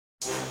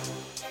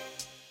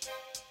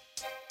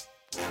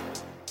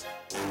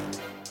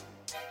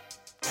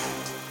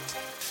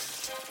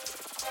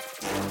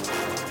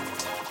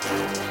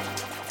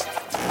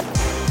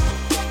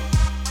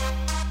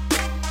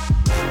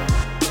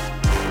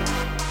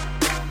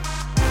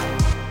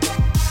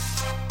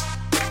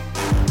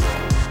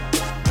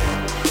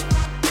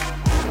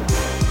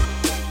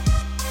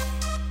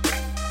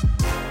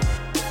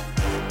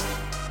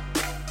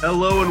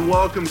Hello and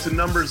welcome to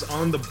Numbers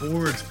on the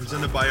Boards,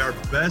 presented by our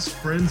best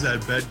friends at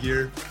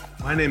Bedgear.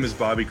 My name is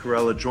Bobby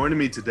Corella. Joining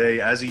me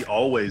today, as he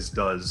always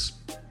does,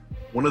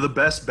 one of the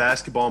best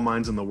basketball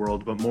minds in the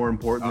world, but more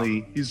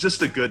importantly, he's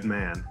just a good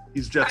man.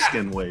 He's Jeff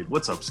Skin Wade.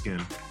 What's up,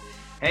 Skin?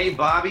 Hey,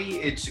 Bobby.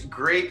 It's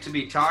great to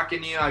be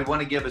talking to you. I want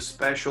to give a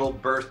special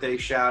birthday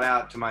shout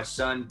out to my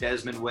son,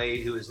 Desmond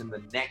Wade, who is in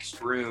the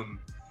next room,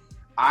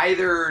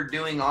 either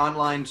doing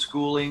online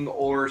schooling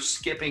or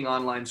skipping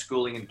online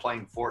schooling and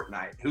playing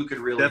Fortnite. Who could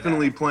really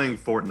Definitely playing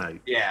Fortnite.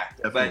 Yeah,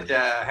 definitely.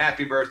 But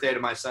happy birthday to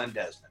my son,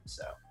 Desmond.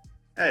 So,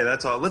 hey,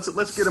 that's all.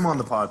 Let's get him on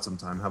the pod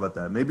sometime. How about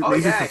that? Maybe for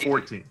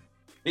 14.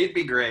 He'd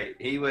be great.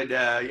 He would,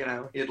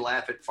 he'd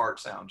laugh at fart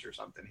sounds or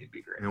something. He'd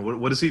be great.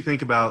 What does he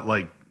think about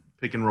like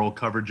pick and roll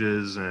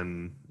coverages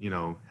and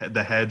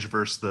the hedge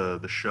versus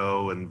the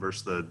show and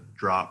versus the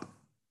drop?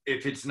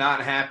 If it's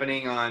not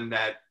happening on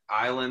that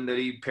island that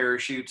he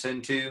parachutes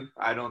into,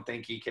 I don't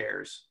think he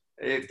cares.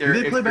 Do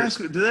they play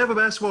basketball? Do they have a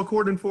basketball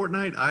court in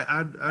Fortnite?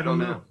 I don't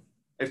know.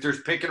 If there's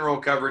pick and roll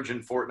coverage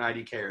in Fortnite,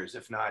 he cares.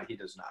 If not, he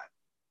does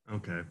not.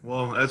 Okay.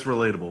 Well, that's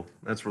relatable.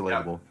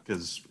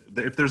 Because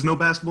if there's no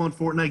basketball in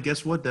Fortnite,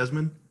 guess what,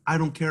 Desmond? I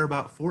don't care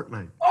about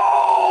Fortnite.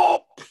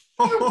 Oh!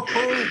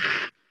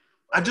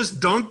 I just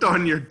dunked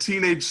on your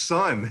teenage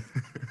son.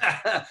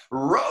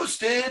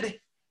 Roasted.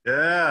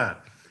 Yeah.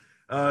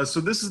 So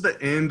this is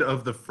the end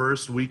of the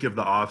first week of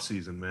the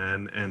offseason,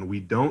 man, and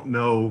we don't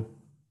know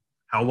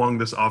how long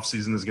this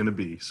offseason is going to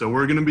be. So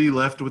we're going to be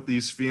left with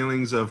these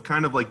feelings of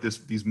kind of like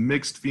these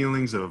mixed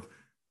feelings of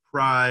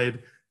pride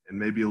and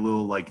maybe a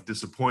little like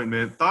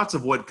disappointment, thoughts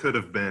of what could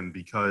have been,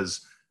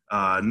 because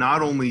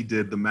not only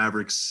did the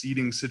Mavericks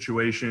seeding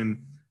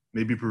situation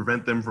maybe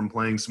prevent them from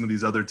playing some of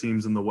these other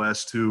teams in the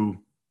West who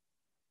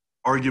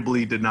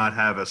arguably did not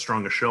have as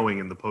strong a showing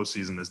in the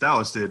postseason as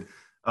Dallas did,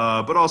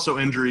 but also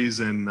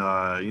injuries and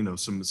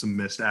some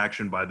missed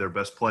action by their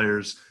best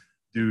players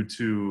due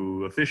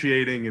to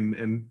officiating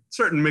and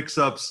certain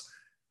mix-ups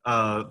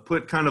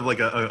put kind of like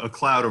a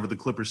cloud over the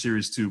Clippers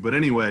series too. But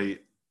anyway,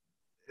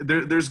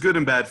 there's good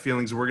and bad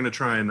feelings. We're going to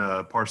try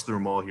and parse through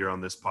them all here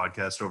on this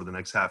podcast over the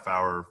next half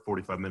hour,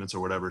 45 minutes or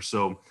whatever.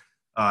 So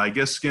I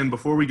guess, Skin,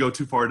 before we go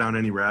too far down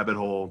any rabbit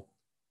hole,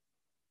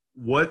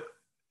 now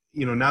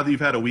that you've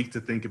had a week to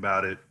think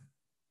about it,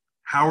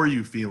 how are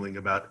you feeling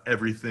about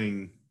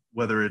everything,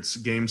 whether it's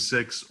game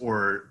 6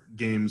 or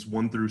games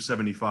 1 through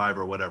 75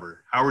 or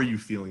whatever? How are you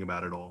feeling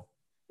about it all?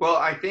 Well,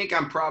 I think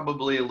I'm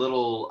probably a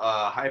little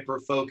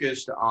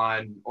hyper-focused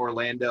on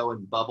Orlando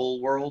and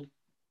bubble world,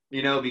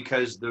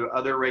 because the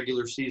other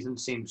regular season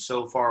seems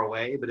so far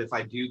away. But if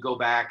I do go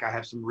back, I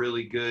have some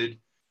really good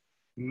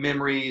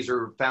memories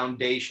or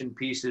foundation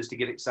pieces to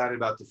get excited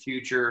about the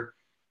future.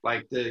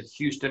 Like the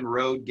Houston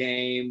road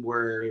game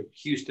where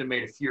Houston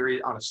made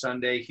on a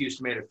Sunday,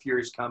 Houston made a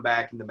furious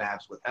comeback and the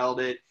Mavs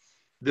withheld it.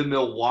 The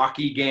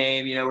Milwaukee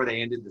game, where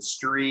they ended the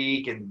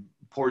streak and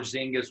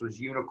Porzingis was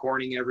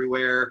unicorning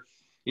everywhere,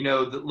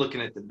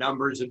 looking at the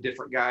numbers of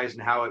different guys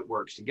and how it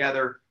works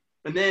together.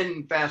 And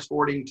then fast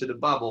forwarding to the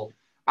bubble,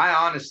 I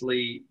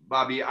honestly,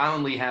 Bobby, I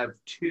only have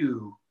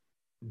 2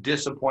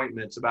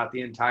 disappointments about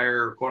the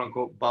entire quote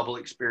unquote bubble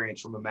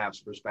experience from a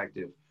Mavs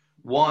perspective.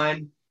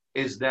 One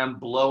is them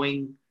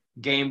blowing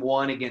game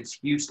 1 against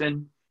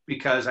Houston,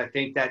 because I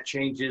think that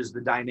changes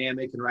the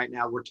dynamic. And right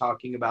now we're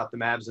talking about the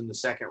Mavs in the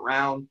second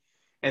round.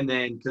 And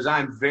then because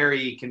I'm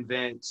very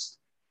convinced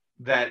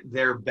that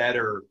they're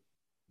better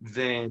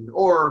than,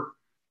 or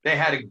they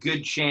had a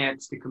good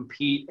chance to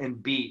compete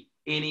and beat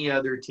any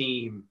other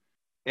team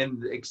in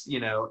the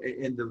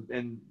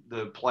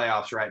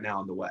playoffs right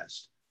now in the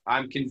West.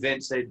 I'm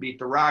convinced they'd beat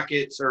the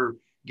Rockets or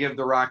give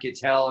the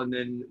Rockets hell, and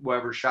then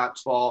wherever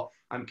shots fall.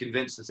 I'm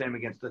convinced the same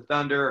against the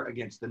Thunder,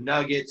 against the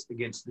Nuggets,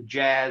 against the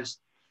Jazz.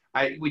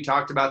 We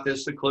talked about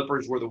this. The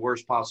Clippers were the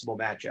worst possible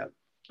matchup,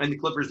 and the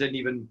Clippers didn't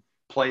even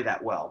play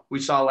that well. We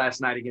saw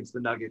last night against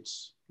the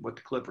Nuggets what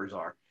the Clippers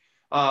are.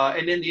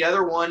 And then the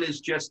other one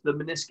is just the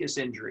meniscus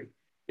injury.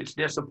 It's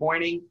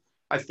disappointing.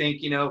 I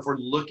think, if we're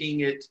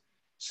looking at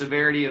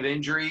severity of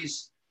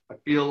injuries, I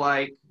feel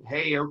like,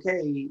 hey,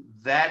 okay,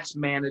 that's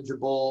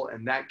manageable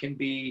and that can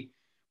be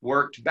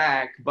worked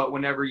back. But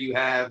whenever you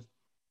have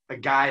a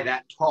guy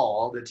that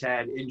tall that's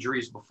had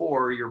injuries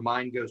before, your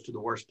mind goes to the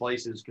worst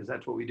places, because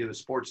that's what we do as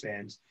sports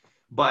fans.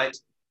 But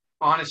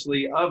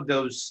honestly, of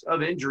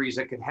injuries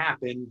that could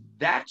happen,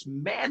 that's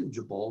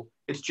manageable.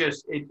 It's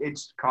just,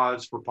 it's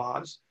cause for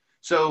pause.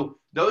 So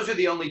those are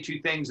the only 2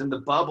 things in the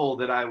bubble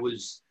that I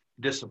was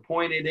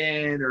disappointed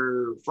in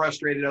or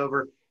frustrated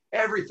over.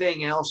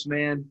 Everything else,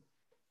 man,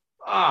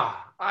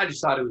 I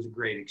just thought it was a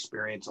great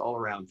experience all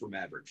around for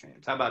Maverick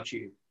fans. How about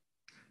you?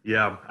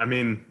 Yeah, I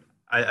mean,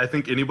 I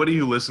think anybody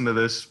who listened to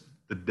this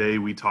the day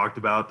we talked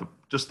about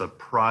the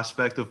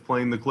prospect of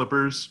playing the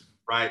Clippers,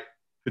 right,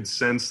 could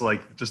sense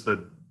like just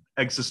the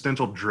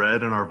existential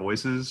dread in our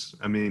voices.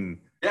 I mean,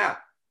 yeah,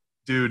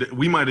 dude,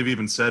 we might have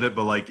even said it,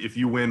 but like if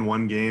you win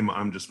one game,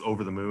 I'm just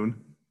over the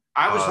moon.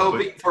 I was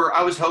hoping for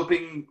the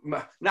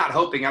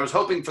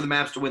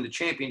Mavs to win the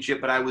championship,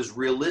 but I was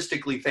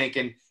realistically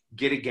thinking,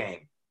 get a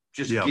game.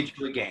 Just get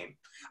you a game.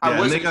 I Yeah, and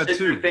they wasn't got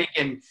sitting there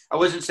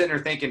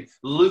two. thinking,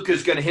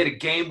 Luka's going to hit a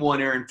game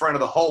winner in front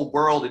of the whole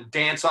world and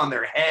dance on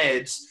their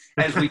heads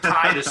as we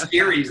tie the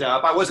series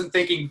up. I wasn't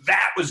thinking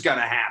that was going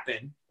to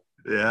happen.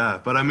 Yeah,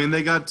 but I mean,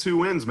 they got two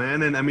wins,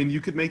 man. And I mean, you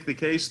could make the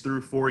case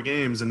through 4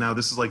 games, and now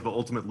this is like the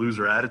ultimate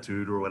loser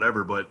attitude or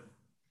whatever, but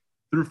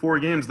through 4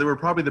 games, they were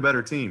probably the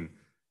better team.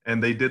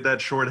 And they did that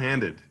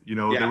shorthanded. They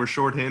Yeah. were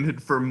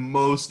shorthanded for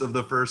most of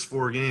the first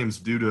 4 games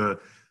due to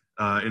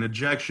an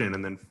ejection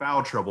and then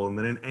foul trouble and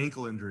then an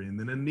ankle injury and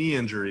then a knee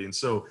injury.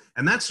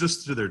 And that's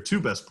just to their two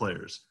best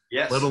players,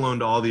 let Yes. alone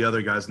to all the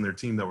other guys in their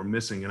team that were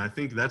missing. And I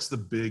think that's the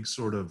big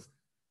sort of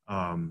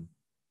um,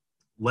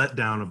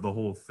 letdown of the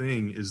whole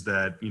thing is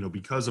that,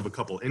 because of a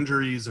couple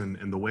injuries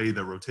and the way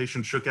the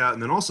rotation shook out,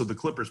 and then also the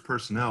Clippers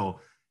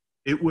personnel,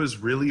 it was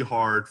really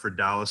hard for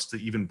Dallas to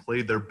even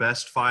play their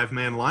best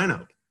 5-man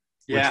lineup,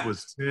 which Yeah.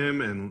 was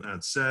Tim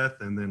and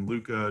Seth, and then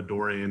Luka,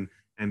 Dorian,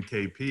 and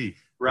KP.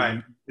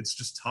 Right. It's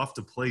just tough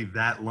to play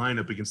that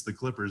lineup against the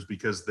Clippers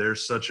because they're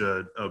such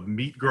a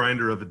meat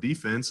grinder of a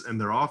defense, and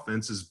their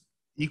offense is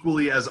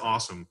equally as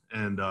awesome.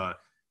 And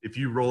if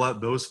you roll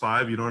out those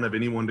 5, you don't have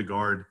anyone to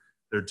guard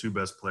their two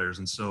best players.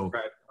 And so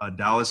Right.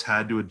 Dallas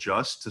had to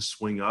adjust to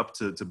swing up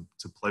to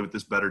play with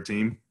this better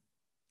team.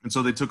 And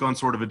so they took on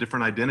sort of a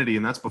different identity,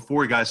 and that's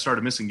before guys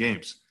started missing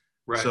games.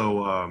 Right.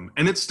 So,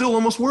 and it still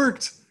almost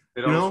worked.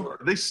 It almost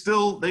worked.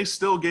 They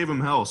still gave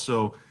him hell.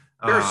 So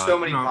there are so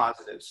many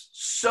positives.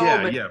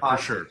 Many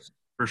positives.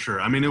 For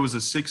sure. I mean, it was a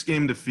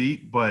 6-game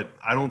defeat, but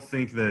I don't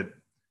think that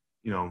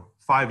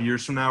 5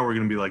 years from now we're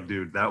going to be like,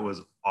 dude, that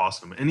was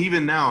awesome. And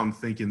even now, I'm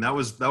thinking that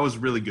was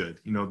really good.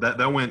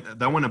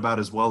 That went about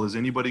as well as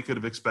anybody could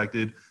have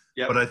expected.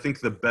 Yep. But I think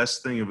the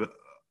best thing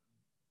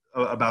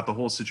about the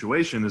whole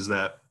situation is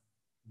that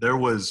there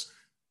was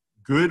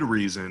good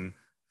reason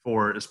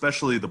for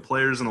especially the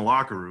players in the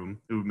locker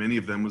room, who many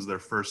of them was their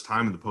first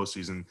time in the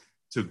postseason,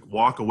 to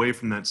walk away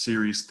from that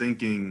series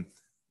thinking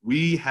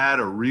we had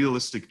a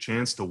realistic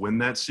chance to win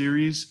that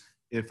series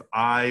if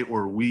I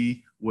or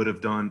we would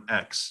have done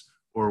X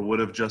or would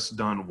have just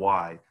done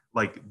Y.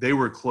 Like, they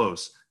were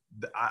close.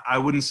 I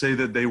wouldn't say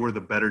that they were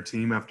the better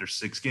team after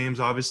 6 games,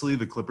 obviously.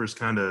 The Clippers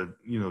kind of,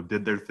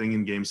 did their thing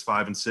in games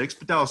 5 and 6,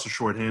 but Dallas was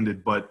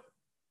shorthanded. But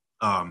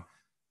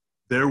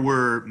there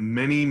were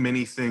many,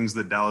 many things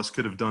that Dallas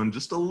could have done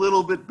just a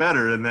little bit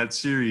better in that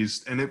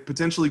series, and it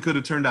potentially could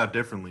have turned out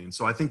differently. And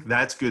so I think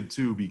that's good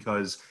too,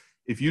 because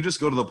if you just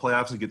go to the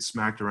playoffs and get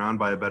smacked around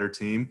by a better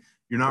team,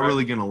 you're not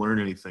really going to learn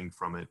anything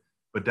from it.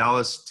 But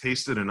Dallas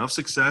tasted enough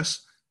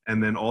success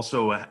and then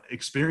also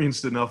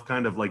experienced enough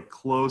kind of like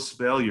close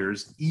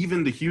failures,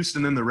 even to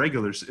Houston in the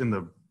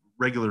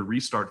regular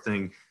restart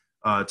thing,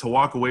 to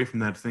walk away from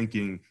that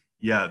thinking,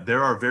 yeah,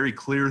 there are very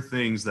clear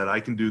things that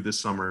I can do this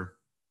summer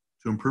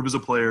to improve as a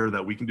player,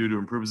 that we can do to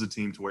improve as a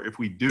team, to where if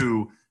we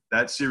do,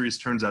 that series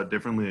turns out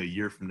differently a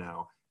year from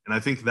now. And I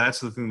think that's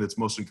the thing that's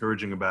most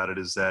encouraging about it,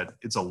 is that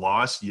it's a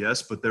loss,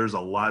 yes, but there's a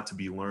lot to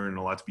be learned,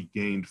 a lot to be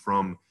gained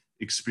from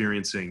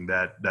experiencing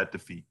that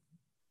defeat.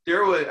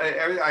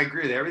 I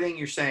agree with everything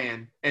you're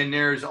saying. And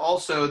there's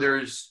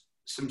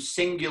some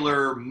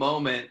singular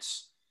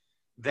moments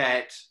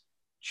that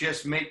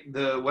just make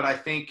what I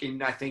think,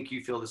 and I think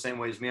you feel the same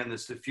way as me on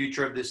this, the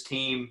future of this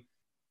team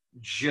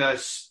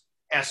just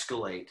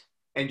escalate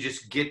and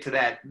just get to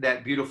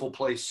that beautiful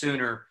place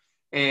sooner.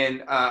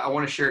 And I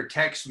want to share a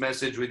text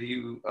message with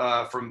you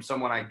from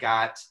someone I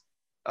got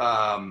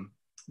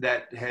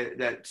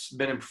that's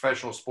been in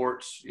professional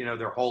sports,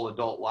 their whole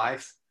adult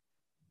life.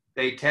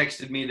 They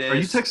texted me this. Are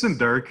you texting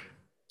Dirk?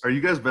 Are you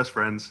guys best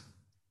friends?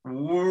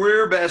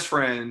 We're best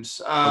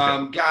friends.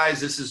 Okay. Guys,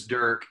 this is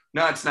Dirk.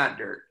 No, it's not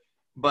Dirk.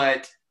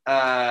 But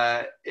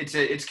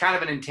it's kind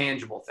of an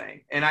intangible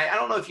thing. And I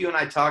don't know if you and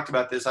I talked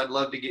about this. I'd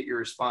love to get your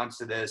response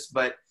to this.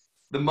 But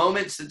the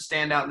moments that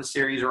stand out in the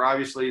series are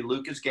obviously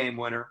Luka's game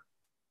winner.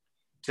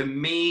 To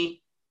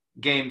me,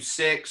 game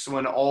 6,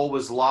 when all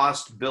was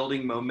lost,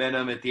 building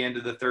momentum at the end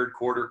of the third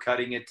quarter,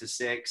 cutting it to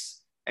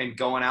 6 and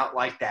going out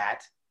like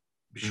that,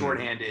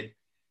 shorthanded.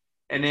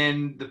 And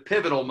then the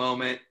pivotal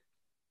moment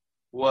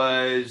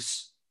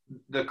was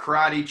the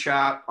karate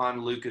chop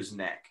on Luka's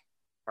neck.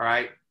 All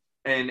right.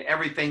 And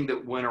everything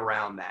that went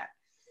around that,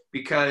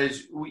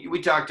 because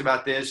we talked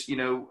about this,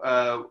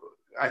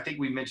 I think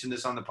we mentioned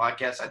this on the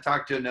podcast. I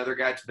talked to another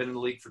guy that's been in the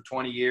league for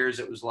 20 years.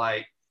 It was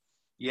like,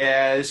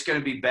 yeah, it's going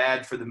to be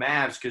bad for the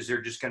Mavs because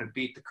they're just going to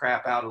beat the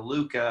crap out of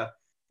Luka.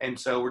 And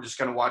so we're just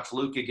going to watch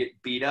Luka get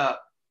beat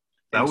up.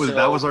 That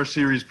was our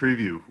series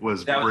preview,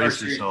 was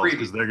brace yourselves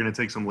because they're going to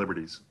take some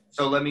liberties.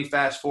 So let me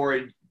fast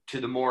forward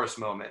to the Morris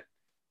moment.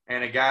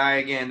 And a guy,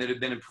 again, that had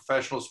been in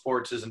professional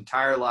sports his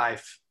entire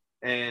life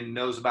and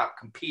knows about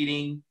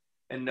competing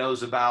and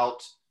knows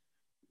about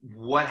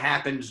what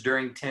happens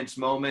during tense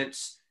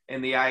moments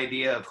and the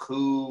idea of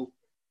who's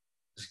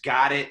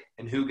got it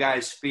and who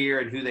guys fear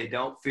and who they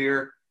don't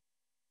fear.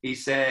 He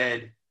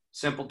said,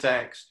 simple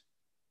text,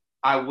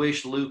 I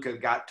wish Luka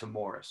got to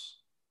Morris.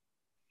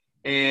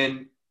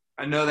 And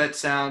I know that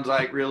sounds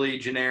like really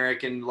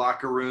generic and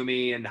locker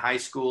roomy and high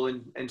school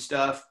and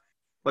stuff.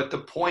 But the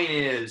point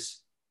is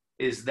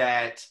is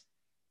that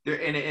there,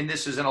 and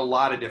this is in a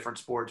lot of different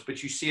sports,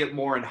 but you see it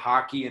more in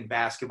hockey and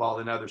basketball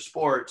than other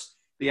sports.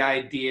 The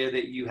idea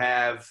that you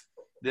have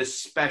this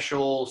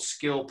special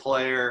skill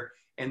player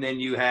and then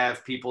you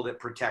have people that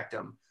protect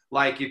them.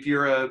 Like if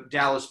you're a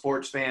Dallas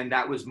sports fan,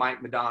 that was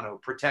Mike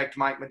Modano. Protect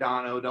Mike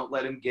Modano. Don't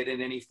let him get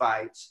in any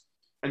fights.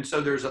 And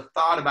so there's a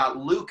thought about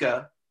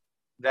Luka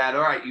that,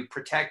 all right, you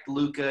protect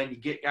Luka and you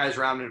get guys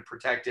around him to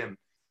protect him.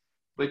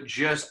 But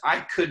just, I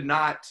could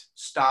not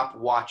stop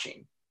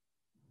watching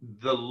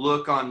the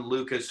look on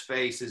Luka's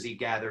face as he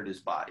gathered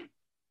his body.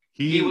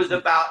 He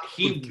wanted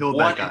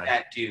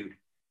that dude.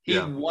 He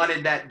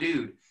wanted that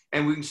dude.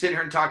 And we can sit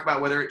here and talk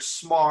about whether it's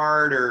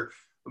smart or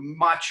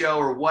macho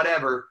or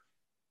whatever.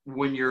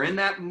 When you're in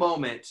that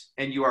moment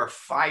and you are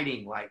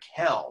fighting like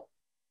hell,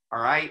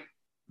 all right,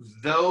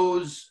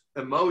 those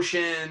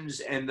emotions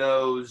and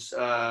those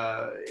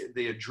the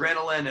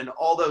adrenaline and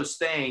all those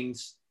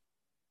things,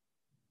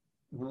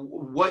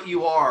 what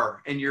you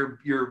are and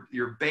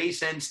your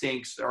base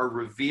instincts are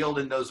revealed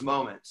in those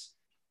moments.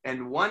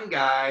 And one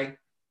guy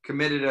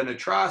committed an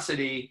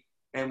atrocity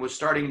and was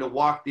starting to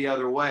walk the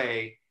other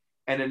way,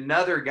 and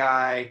another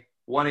guy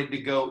wanted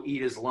to go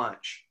eat his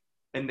lunch.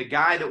 And the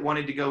guy that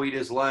wanted to go eat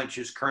his lunch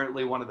is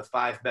currently one of the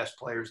 5 best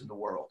players in the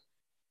world.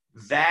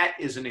 That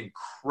is an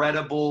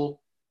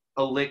incredible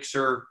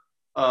elixir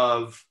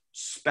of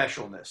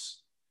specialness.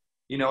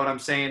 You know what I'm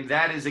saying?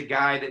 That is a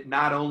guy that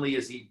not only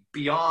is he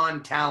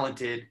beyond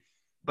talented,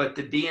 but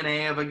the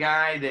DNA of a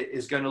guy that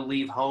is going to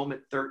leave home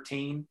at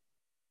 13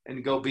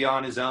 and go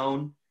beyond his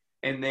own.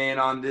 And then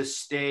on this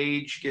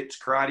stage gets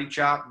karate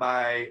chopped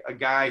by a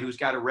guy who's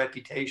got a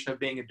reputation of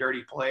being a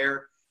dirty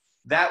player.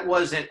 That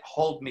wasn't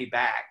hold me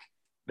back.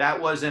 That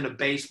wasn't a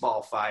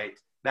baseball fight.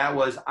 That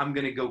was, I'm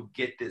going to go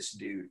get this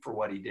dude for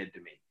what he did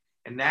to me.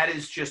 And that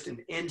is just an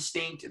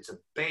instinct. It's a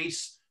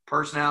base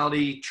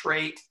personality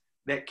trait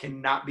that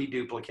cannot be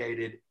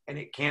duplicated, and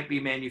it can't be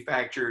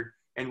manufactured.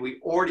 And we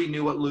already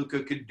knew what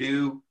Luka could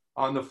do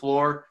on the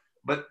floor,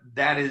 but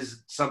that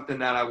is something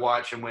that I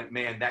watched and went,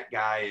 man, that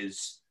guy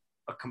is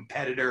a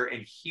competitor,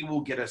 and he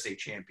will get us a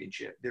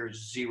championship. There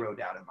is zero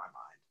doubt in my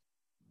mind.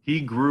 He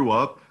grew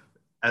up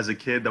as a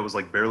kid that was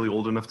like barely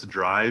old enough to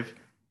drive,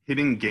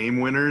 hitting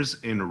game winners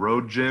in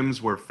road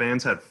gyms where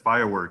fans had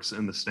fireworks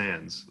in the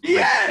stands.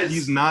 Yes! Like,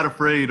 he's not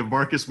afraid of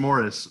Marcus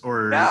Morris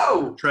or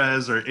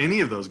Trez or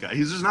any of those guys.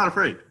 He's just not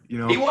afraid. You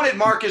know, he wanted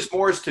Marcus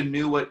Morris to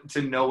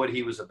know what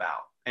he was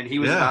about, and he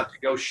was about to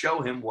go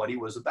show him what he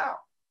was about.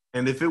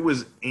 And if it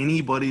was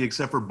anybody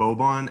except for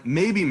Boban,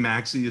 maybe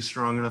Maxey is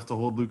strong enough to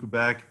hold Luka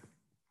back.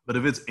 But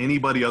if it's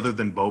anybody other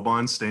than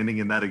Boban standing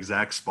in that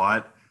exact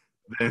spot,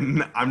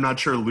 then I'm not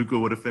sure Luka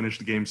would have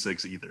finished Game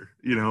 6 either.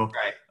 You know,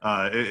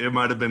 right? It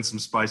might have been some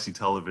spicy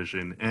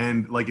television.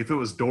 And like if it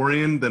was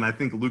Dorian, then I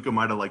think Luka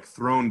might have like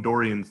thrown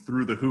Dorian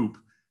through the hoop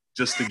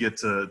just to get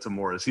to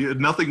Morris.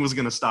 Nothing was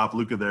going to stop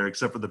Luka there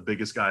except for the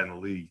biggest guy in the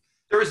league.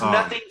 There was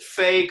nothing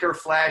fake or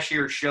flashy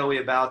or showy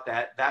about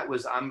that. That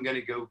was, I'm going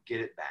to go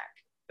get it back.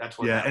 That's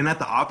what. Yeah, and at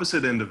the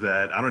opposite end of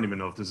that, I don't even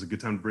know if this is a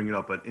good time to bring it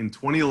up, but in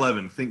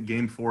 2011, think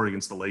Game 4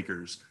 against the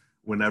Lakers,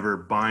 whenever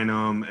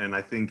Bynum and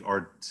I think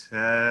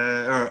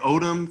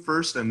Odom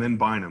first and then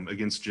Bynum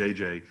against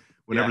JJ,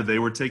 whenever they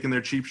were taking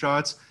their cheap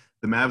shots,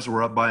 the Mavs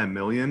were up by 1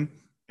 million,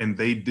 and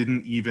they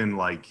didn't even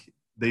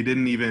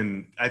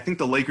I think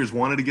the Lakers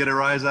wanted to get a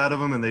rise out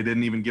of them, and they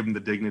didn't even give them the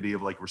dignity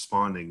of like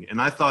responding.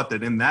 And I thought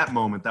that in that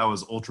moment, that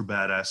was ultra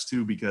badass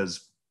too,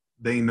 because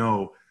they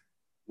know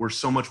we're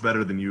so much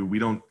better than you. We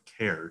don't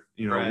care.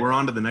 You know, We're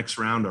on to the next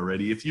round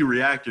already. If you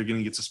react, you're going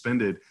to get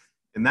suspended.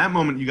 In that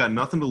moment, you got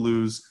nothing to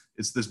lose.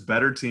 It's this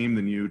better team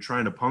than you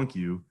trying to punk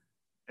you.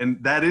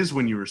 And that is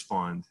when you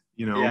respond,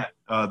 you know,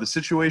 the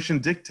situation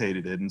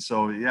dictated it. And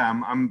so,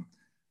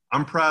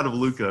 I'm proud of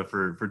Luka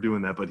for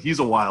doing that, but he's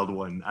a wild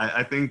one.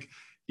 I think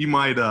he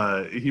might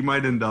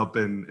end up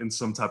in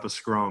some type of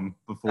scrum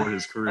before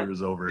his career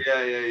is over.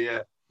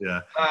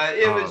 Yeah.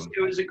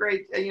 It was a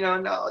great, you know,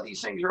 and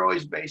these things are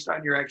always based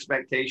on your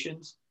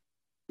expectations.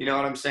 You know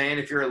what I'm saying?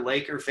 If you're a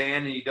Laker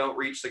fan and you don't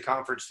reach the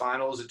conference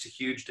finals, it's a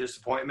huge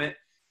disappointment.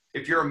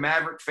 If you're a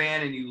Maverick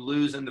fan and you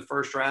lose in the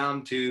first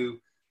round to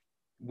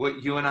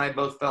what you and I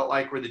both felt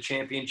like were the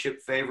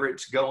championship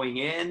favorites going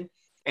in,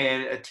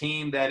 and a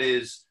team that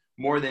is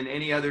more than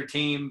any other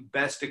team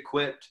best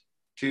equipped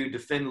to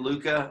defend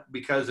Luka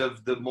because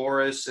of the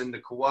Morris and the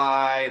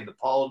Kawhi and the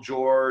Paul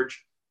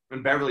George,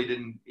 and Beverly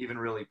didn't even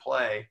really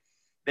play.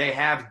 They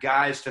have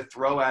guys to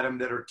throw at him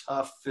that are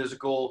tough,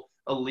 physical,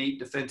 elite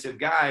defensive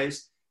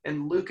guys.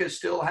 And Luka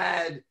still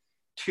had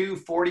 2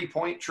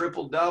 40-point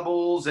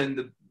triple-doubles and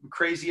the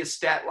craziest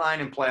stat line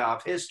in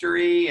playoff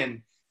history.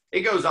 And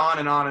it goes on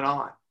and on and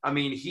on. I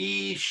mean,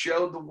 he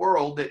showed the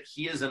world that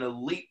he is an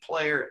elite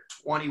player at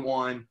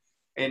 21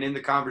 and in the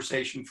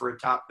conversation for a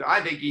top. I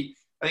think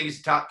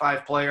he's a top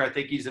 5 player. I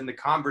think he's in the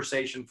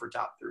conversation for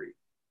top 3.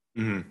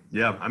 Mm-hmm.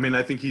 Yeah, I mean,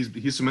 I think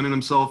he's cemented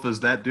himself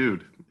as that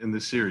dude in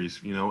this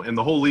series, you know, and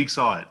the whole league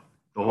saw it.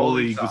 The whole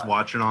league was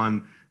watching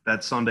on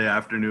that Sunday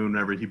afternoon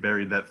whenever he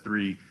buried that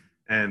 3,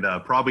 and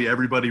probably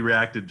everybody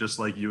reacted just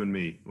like you and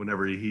me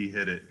whenever he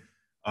hit it.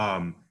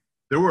 Um,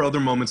 there were other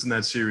moments in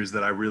that series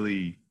that I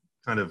really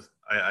kind of,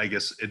 I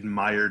guess,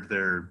 admired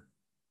their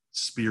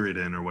spirit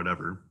in or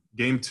whatever.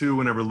 Game 2,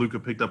 whenever Luka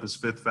picked up his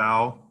 5th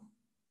foul,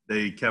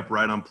 they kept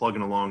right on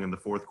plugging along in the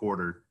 4th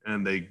quarter,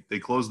 and they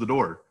closed the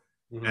door.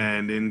 Mm-hmm.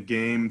 And in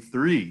Game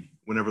 3,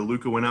 whenever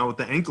Luka went out with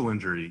the ankle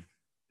injury,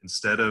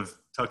 instead of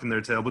tucking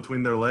their tail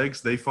between their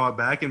legs, they fought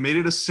back and made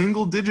it a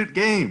single-digit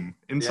game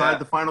inside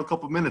the final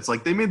couple minutes.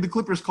 Like, they made the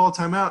Clippers call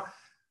timeout.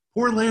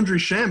 Poor Landry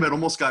Shamet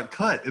almost got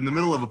cut in the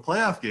middle of a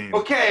playoff game.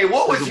 Okay,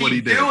 what was he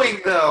doing,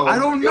 though? I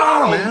don't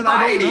know, man.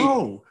 I don't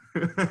know.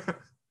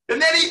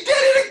 And then he did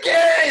it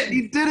again.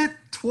 He did it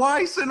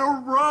twice in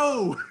a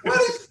row.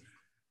 What is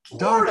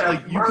Doc,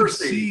 like, you could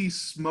see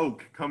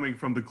smoke coming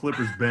from the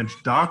Clippers bench.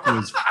 Doc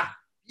was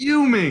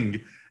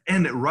fuming,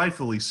 and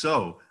rightfully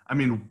so. I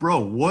mean, bro,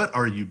 what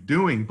are you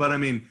doing? But, I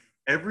mean,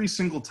 every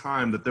single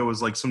time that there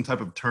was, like, some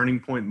type of turning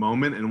point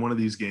moment in one of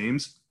these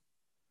games,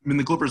 I mean,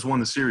 the Clippers won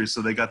the series,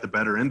 so they got the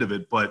better end of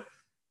it. But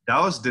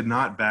Dallas did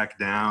not back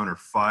down or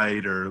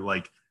fight or,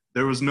 like,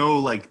 there was no,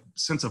 like,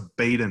 sense of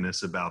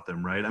beta-ness about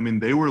them, right? I mean,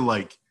 they were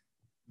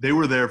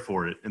there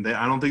for it, and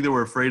I don't think they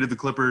were afraid of the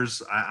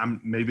Clippers.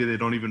 Maybe they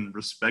don't even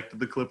respect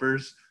the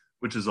Clippers,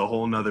 which is a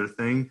whole nother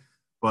thing.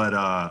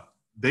 But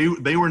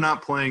they were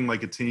not playing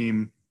like a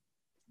team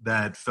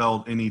that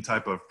felt any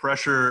type of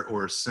pressure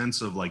or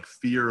sense of like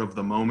fear of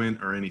the moment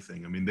or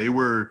anything. I mean,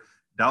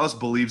 Dallas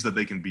believes that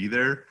they can be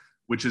there,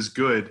 which is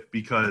good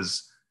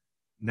because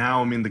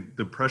now, I mean,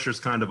 the pressure's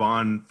kind of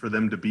on for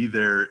them to be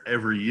there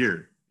every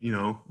year. You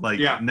know,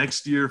 like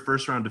next year,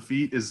 first round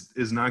defeat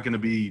is not going to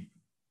be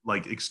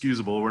like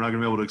excusable. We're not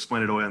going to be able to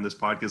explain it away on this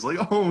podcast.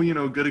 Like, oh, you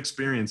know, good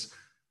experience.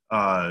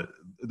 The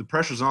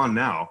pressure's on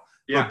now.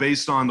 Yeah. But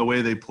based on the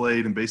way they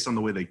played and based on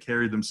the way they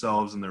carried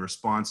themselves and their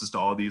responses to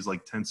all these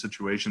like tense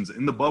situations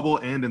in the bubble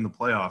and in the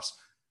playoffs,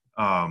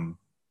 I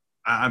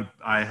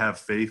have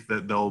faith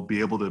that they'll be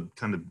able to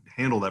kind of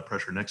handle that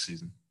pressure next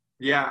season.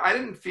 Yeah, I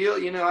didn't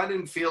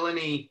feel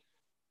any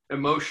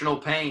emotional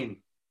pain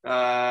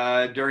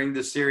during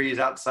the series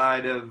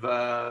outside of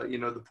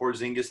the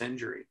Porzingis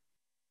injury.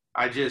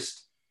 I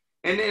just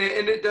and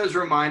it does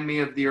remind me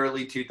of the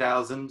early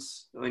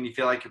 2000s when you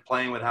feel like you're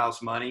playing with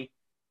house money.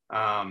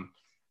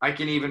 I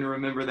can even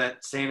remember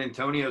that San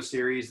Antonio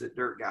series that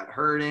Dirk got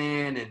hurt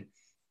in, and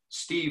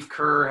Steve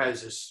Kerr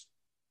has this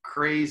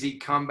crazy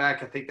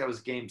comeback. I think that was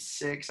Game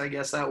 6, I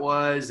guess that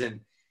was, and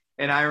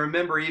I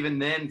remember even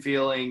then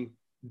feeling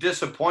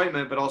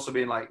disappointment, but also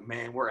being like,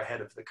 man, we're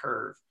ahead of the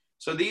curve.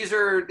 So these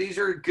are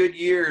good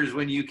years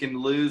when you can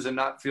lose and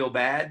not feel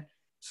bad.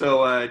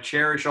 So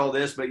cherish all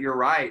this, but you're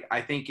right.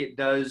 I think it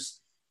does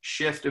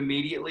shift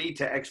immediately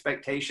to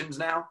expectations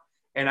now.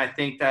 And I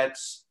think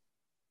that's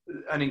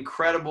an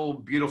incredible,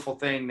 beautiful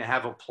thing to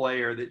have a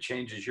player that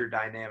changes your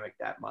dynamic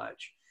that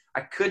much.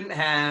 I couldn't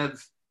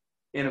have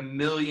in a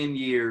million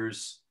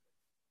years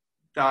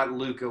thought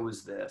Luka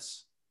was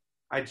this.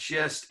 I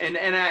just, and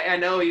I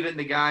know even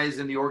the guys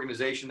in the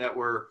organization that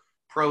were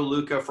pro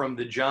Luka from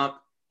the jump,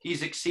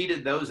 he's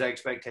exceeded those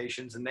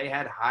expectations and they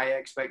had high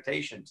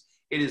expectations.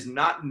 It is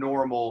not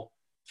normal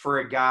for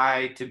a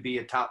guy to be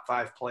a top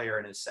 5 player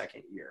in his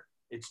second year.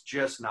 It's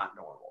just not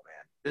normal,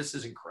 man. This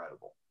is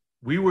incredible.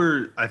 We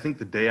were, I think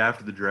the day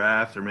after the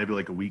draft or maybe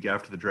like a week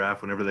after the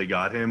draft, whenever they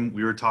got him,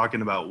 we were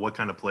talking about what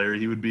kind of player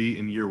he would be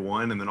in year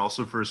 1 and then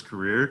also for his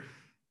career.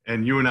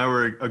 And you and I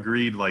were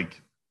agreed,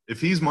 like, if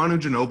he's Manu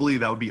Ginobili,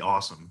 that would be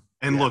awesome.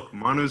 And look,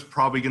 Manu's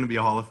probably going to be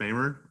a Hall of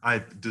Famer.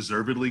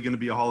 Deservedly going to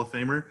be a Hall of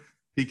Famer.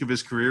 Peak of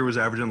his career was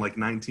averaging like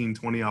 19,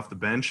 20 off the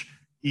bench.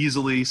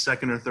 Easily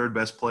second or third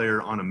best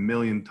player on a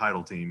million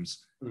title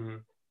teams. Mm-hmm.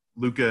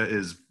 Luka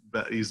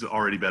he's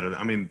already better.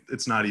 I mean,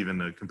 it's not even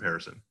a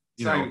comparison.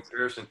 It's not a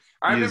comparison.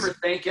 I remember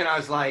thinking, I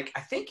was like,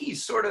 I think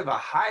he's sort of a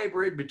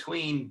hybrid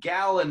between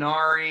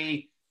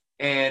Gallinari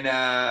and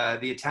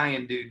the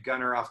Italian dude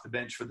Gunner off the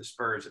bench for the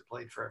Spurs that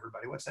played for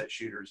everybody. What's that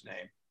shooter's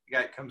name? The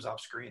guy that comes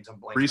off screens. I'm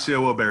blanking.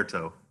 Mauricio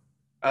Alberto.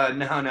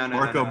 No.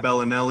 Marco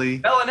Bellinelli.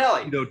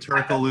 Tito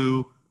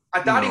Turkoglu. I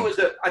thought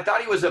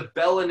he was a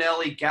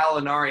Bellinelli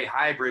Gallinari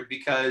hybrid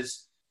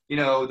because, you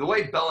know, the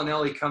way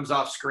Bellinelli comes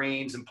off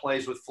screens and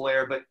plays with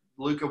flair, but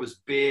Luka was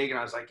big, and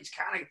I was like,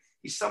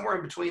 he's somewhere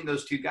in between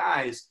those two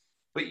guys.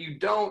 But you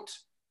don't,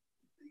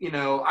 you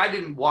know, I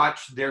didn't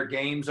watch their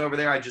games over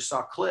there. I just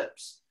saw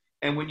clips.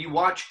 And when you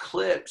watch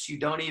clips, you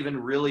don't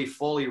even really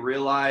fully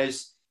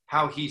realize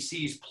how he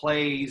sees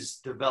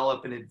plays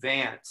develop and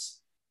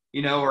advance,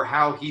 you know, or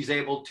how he's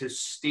able to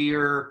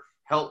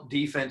help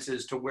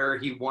defenses to where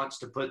he wants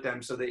to put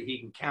them so that he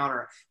can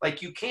counter.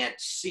 Like, you can't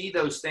see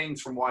those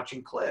things from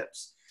watching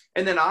clips.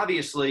 And then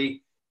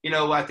obviously, you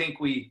know, I think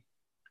we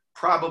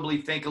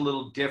probably think a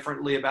little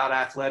differently about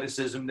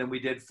athleticism than we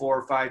did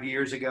 4 or 5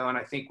 years ago. And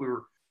I think we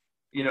were,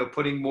 you know,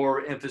 putting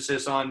more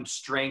emphasis on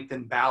strength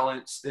and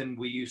balance than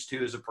we used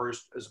to as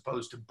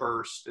opposed to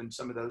burst and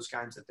some of those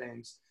kinds of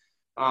things.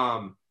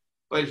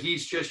 But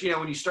he's just, you know,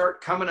 when you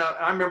start coming up,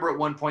 I remember at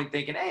one point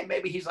thinking, hey,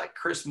 maybe he's like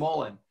Chris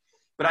Mullin.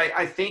 But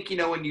I think, you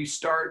know, when you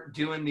start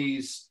doing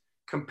these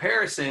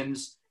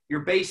comparisons,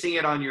 you're basing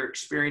it on your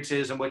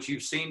experiences and what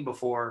you've seen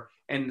before.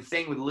 And the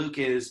thing with Luke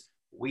is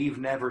we've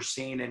never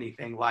seen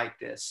anything like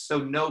this. So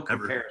no Ever.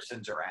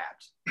 comparisons are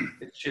apt.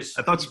 It's I just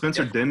thought he's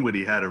Spencer different.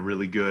 Dinwiddie had a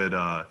really good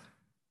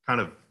kind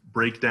of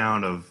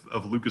breakdown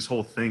of Luka's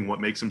whole thing, what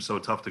makes him so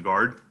tough to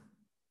guard.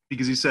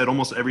 Because he said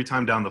almost every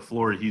time down the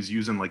floor, he's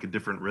using like a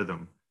different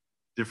rhythm,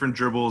 different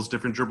dribbles,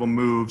 different dribble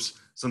moves.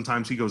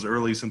 Sometimes he goes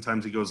early,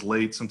 sometimes he goes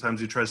late,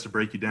 sometimes he tries to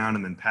break you down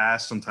and then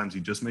pass. Sometimes he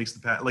just makes the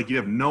pass. Like you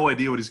have no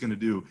idea what he's going to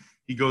do.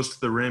 He goes to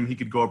the rim. He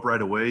could go up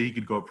right away. He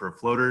could go up for a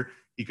floater.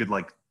 He could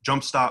like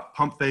jump stop,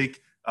 pump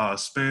fake,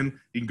 spin.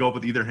 He can go up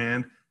with either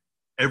hand.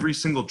 Every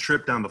single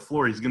trip down the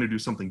floor, he's going to do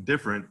something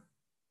different.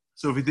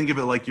 So if you think of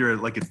it like you're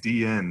like a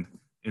D end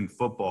in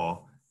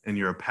football and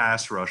you're a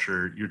pass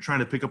rusher, you're trying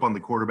to pick up on the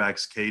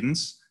quarterback's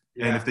cadence.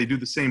 And if Yeah, they do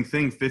the same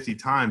thing 50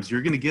 times,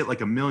 you're going to get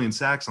like a million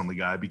sacks on the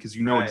guy because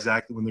you know right.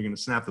 exactly when they're going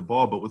to snap the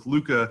ball. But with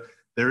Luka,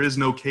 there is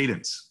no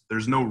cadence.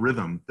 There's no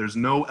rhythm. There's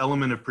no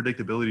element of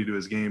predictability to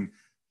his game.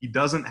 He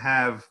doesn't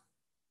have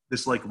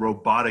this like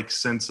robotic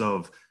sense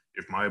of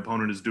if my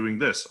opponent is doing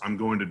this, I'm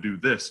going to do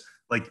this.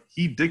 Like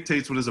he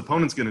dictates what his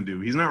opponent's going to do.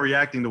 He's not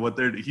reacting to what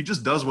he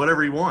just does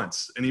whatever he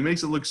wants. And he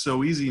makes it look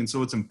so easy. And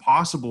so it's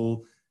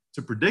impossible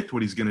to predict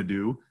what he's going to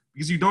do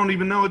because you don't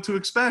even know what to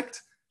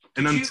expect.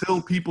 And Did you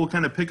until people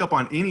kind of pick up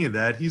on any of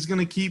that, he's going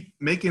to keep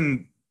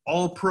making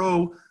all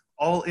pro,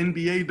 all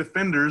NBA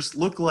defenders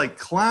look like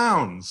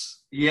clowns.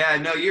 Yeah,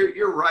 no,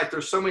 you're right.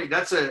 There's so many.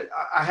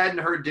 I hadn't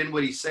heard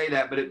Dinwiddie say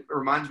that, but it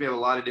reminds me of a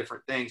lot of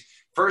different things.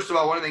 First of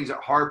all, one of the things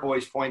that Harp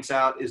always points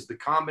out is the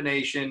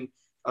combination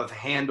of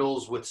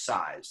handles with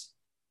size,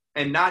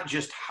 and not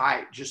just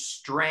height, just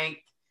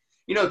strength.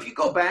 You know, if you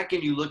go back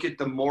and you look at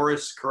the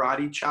Morris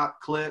karate chop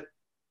clip,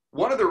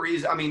 one of the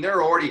reasons, I mean,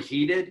 they're already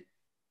heated,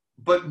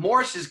 but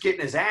Morris is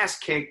getting his ass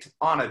kicked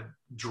on a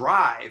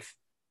drive,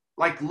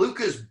 like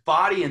Luka's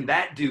bodying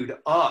that dude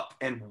up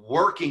and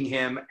working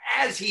him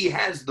as he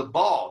has the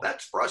ball.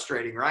 That's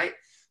frustrating, right?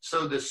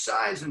 So the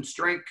size and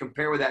strength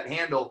compare with that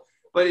handle.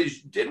 But as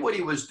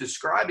Dinwiddie was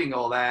describing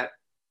all that,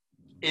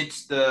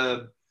 it's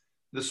the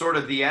sort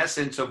of the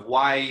essence of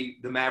why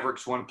the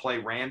Mavericks want to play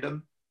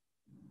random.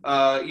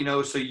 So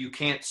you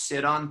can't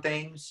sit on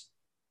things.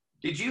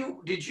 Did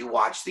you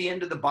watch the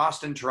end of the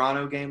Boston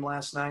Toronto game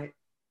last night?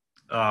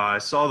 I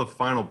saw the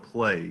final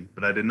play,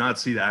 but I did not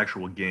see the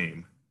actual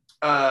game.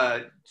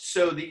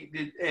 So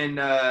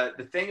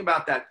the thing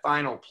about that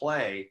final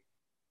play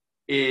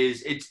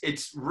is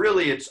it's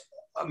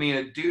I mean,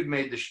 a dude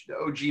made the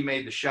OG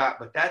made the shot,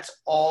 but that's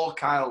all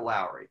Kyle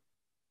Lowry.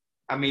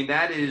 I mean,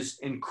 that is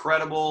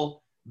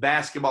incredible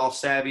basketball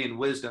savvy and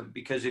wisdom,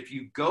 because if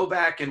you go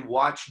back and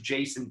watch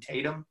Jason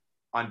Tatum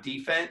on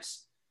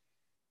defense,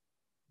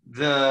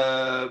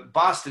 the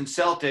Boston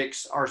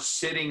Celtics are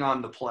sitting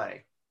on the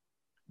play.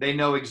 They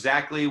know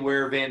exactly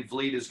where Van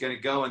Vliet is going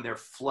to go, and they're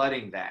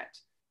flooding that.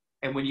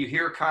 And when you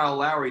hear Kyle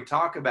Lowry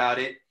talk about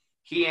it,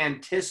 he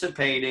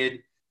anticipated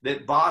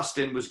that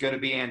Boston was going to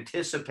be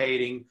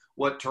anticipating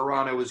what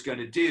Toronto was going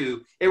to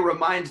do. It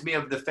reminds me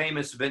of the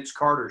famous Vince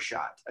Carter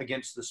shot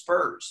against the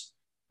Spurs.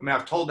 I mean,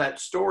 I've told that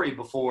story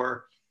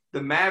before.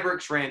 The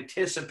Mavericks were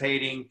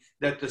anticipating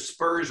that the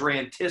Spurs were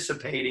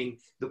anticipating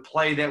the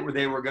play that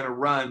they were going to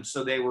run,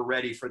 so they were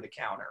ready for the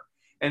counter.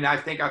 And I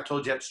think I've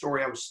told you that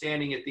story. I was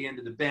standing at the end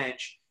of the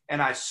bench,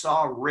 and I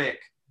saw Rick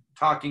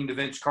talking to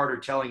Vince Carter,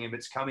 telling him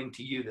it's coming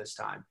to you this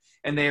time.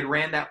 And they had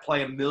ran that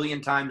play a million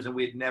times, and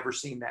we had never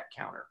seen that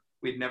counter.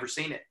 We had never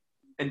seen it.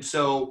 And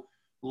so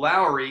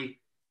Lowry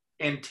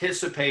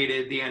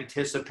anticipated the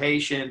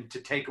anticipation to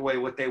take away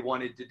what they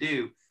wanted to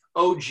do.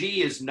 OG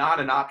is not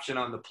an option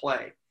on the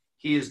play.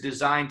 He is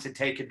designed to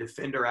take a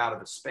defender out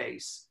of a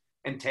space.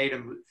 And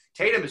Tatum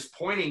is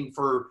pointing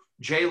for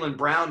Jaylen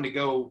Brown to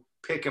go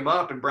pick him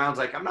up, and Brown's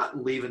like, I'm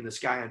not leaving this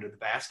guy under the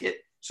basket.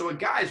 So a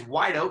guy's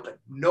wide open.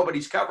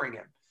 Nobody's covering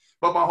him.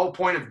 But my whole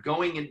point of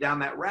going down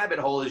that rabbit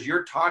hole is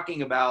you're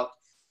talking about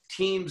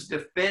teams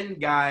defend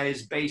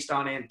guys based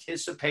on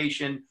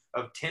anticipation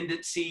of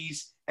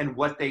tendencies and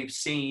what they've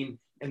seen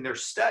in their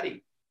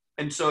study.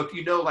 And so if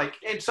you know, like,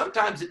 and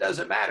sometimes it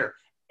doesn't matter.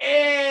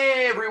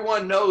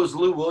 Everyone knows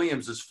Lou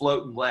Williams is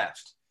floating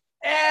left.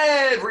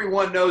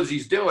 Everyone knows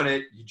he's doing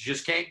it. You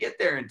just can't get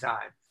there in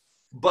time.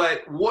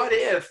 But what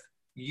if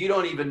you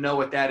don't even know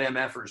what that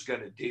MFer is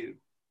going to do?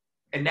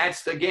 And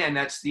that's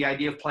the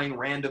idea of playing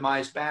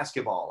randomized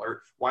basketball,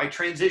 or why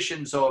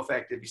transition so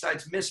effective.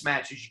 Besides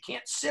mismatches, you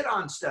can't sit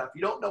on stuff.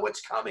 You don't know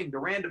what's coming. The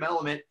random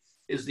element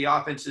is the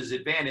offense's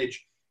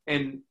advantage.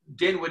 And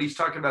Dinwiddie's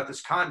talking about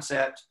this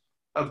concept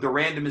of the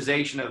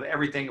randomization of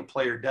everything a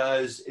player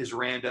does is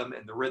random,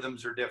 and the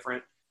rhythms are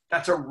different.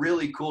 That's a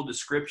really cool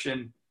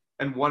description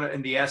and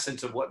the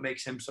essence of what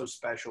makes him so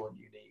special and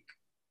unique.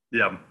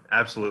 Yeah,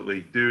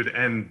 absolutely, dude.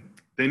 And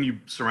then you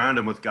surround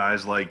him with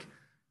guys like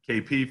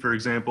KP, for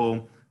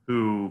example,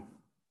 who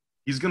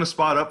he's going to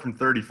spot up from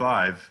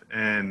 35,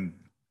 and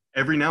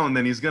every now and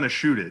then he's going to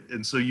shoot it.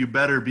 And so you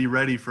better be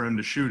ready for him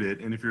to shoot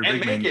it. And if you're a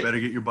big man, you better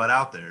get your butt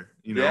out there,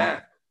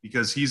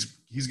 because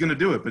he's going to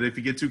do it. But if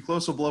you get too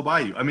close, he'll blow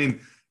by you. I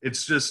mean,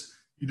 it's just,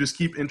 you just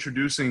keep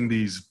introducing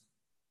these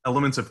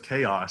elements of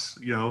chaos.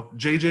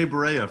 JJ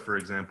Barea, for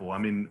example. I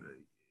mean,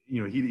 he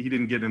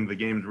didn't get into the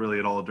games really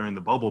at all during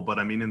the bubble, but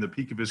I mean, in the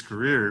peak of his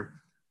career,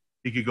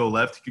 he could go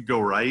left, he could go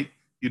right,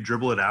 he'd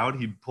dribble it out,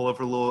 he'd pull up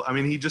for a little. I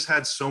mean, he just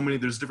had so many.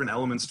 There's different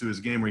elements to his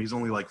game where he's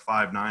only like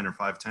 5'9" or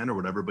 5'10" or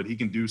whatever, but he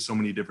can do so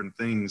many different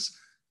things.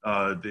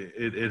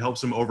 It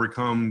helps him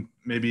overcome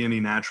maybe any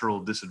natural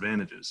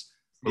disadvantages.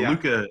 But Yeah.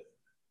 Luka,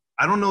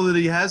 I don't know that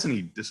he has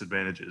any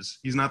disadvantages.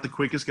 He's not the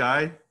quickest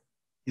guy.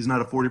 He's not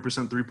a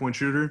 40% three-point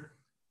shooter,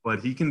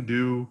 but he can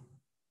do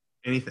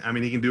anything. I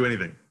mean, he can do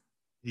anything.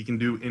 He can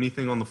do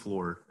anything on the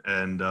floor,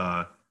 and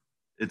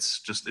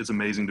it's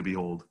amazing to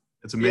behold.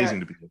 It's Yeah. amazing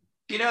to behold.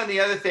 And the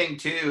other thing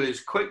too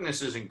is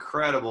quickness is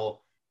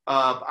incredible.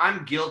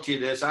 I'm guilty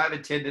of this. I have a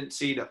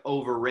tendency to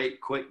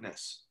overrate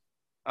quickness.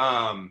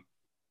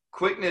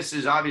 Quickness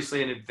is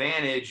obviously an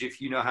advantage if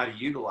you know how to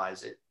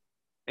utilize it.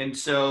 And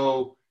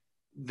so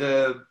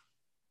the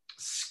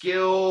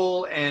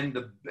skill and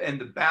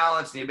the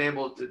balance and the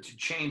ability to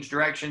change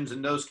directions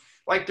and those,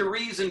 like, the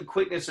reason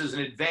quickness is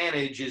an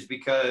advantage is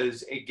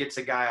because it gets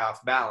a guy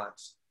off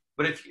balance.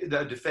 But if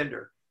the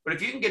defender, but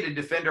if you can get a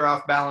defender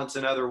off balance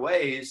in other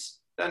ways,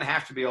 it doesn't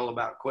have to be all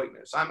about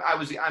quickness.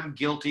 I'm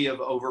guilty of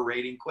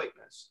overrating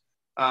quickness.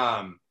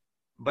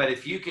 But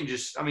if you can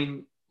just, I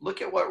mean,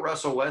 look at what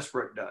Russell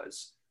Westbrook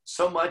does.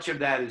 So much of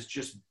that is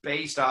just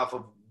based off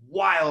of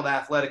wild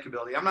athletic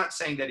ability. I'm not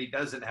saying that he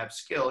doesn't have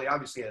skill. He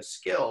obviously has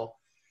skill,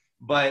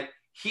 but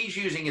he's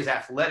using his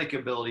athletic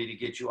ability to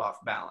get you off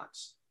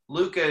balance.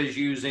 Luka is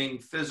using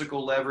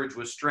physical leverage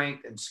with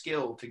strength and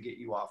skill to get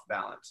you off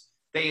balance.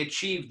 They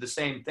achieve the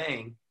same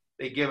thing.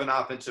 They give an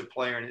offensive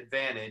player an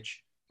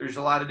advantage. There's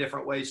a lot of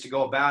different ways to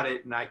go about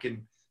it, and I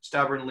can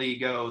stubbornly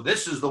go,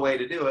 this is the way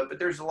to do it, but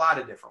there's a lot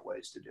of different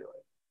ways to do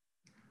it.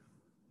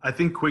 I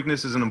think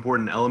quickness is an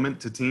important element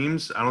to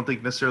teams. I don't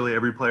think necessarily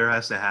every player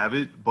has to have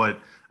it, but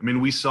I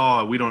mean,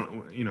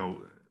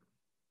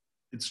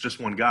 it's just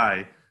one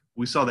guy.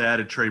 We saw they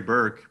added Trey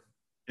Burke,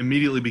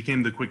 immediately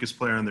became the quickest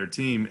player on their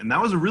team, and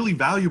that was a really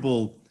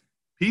valuable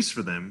piece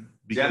for them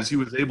because he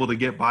was able to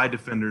get by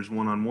defenders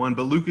one-on-one.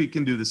 But Luka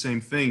can do the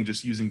same thing,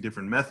 just using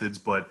different methods.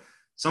 But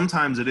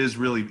sometimes it is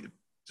really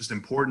just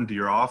important to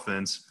your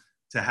offense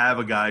to have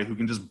a guy who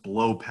can just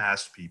blow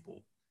past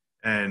people.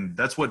 And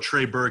that's what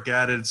Trey Burke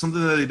added. It's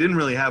something that they didn't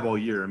really have all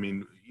year. I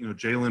mean,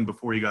 Jalen,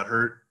 before he got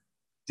hurt,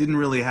 didn't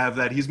really have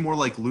that. He's more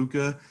like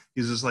Luka.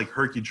 He's just like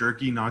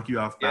herky-jerky, knock you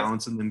off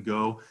balance and then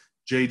go.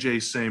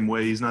 JJ, same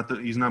way. He's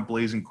not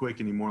blazing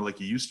quick anymore like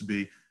he used to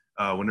be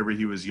whenever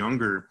he was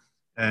younger.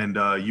 And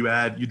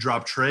you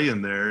drop Trey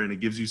in there, and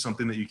it gives you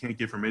something that you can't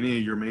get from any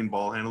of your main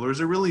ball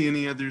handlers or really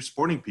any other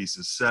sporting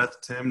pieces.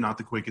 Seth, Tim, not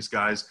the quickest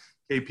guys.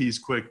 KP's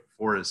quick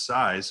for his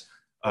size.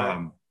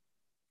 Right.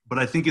 But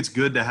I think it's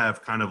good to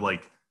have kind of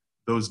like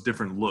those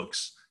different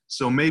looks.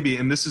 So maybe,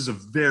 and this is a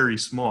very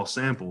small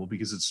sample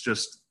because it's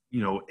just,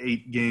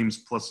 8 games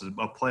plus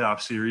a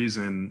playoff series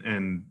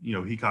and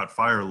he caught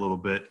fire a little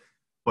bit,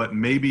 but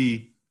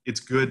maybe it's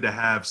good to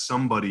have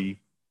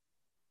somebody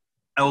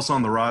else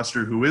on the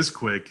roster who is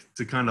quick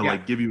to kind of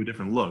like give you a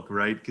different look,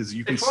 right? Because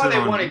you can It's why they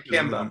wanted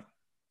Kemba.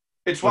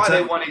 It's why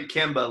they wanted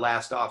Kemba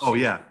last offseason. Oh,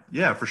 yeah.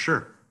 Yeah, for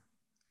sure.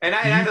 And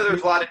I know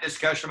there's a lot of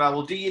discussion about,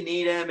 well, do you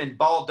need him and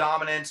ball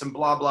dominance and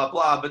blah, blah,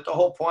 blah. But the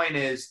whole point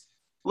is,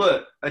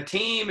 look, a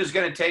team is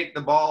going to take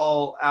the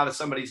ball out of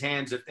somebody's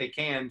hands if they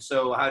can.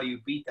 So how do you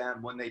beat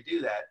them when they do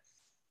that?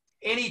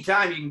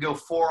 Anytime you can go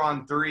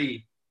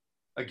 4-on-3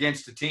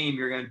 against a team,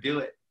 you're going to do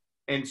it.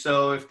 And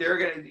so if they're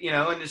going to,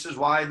 and this is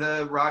why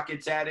the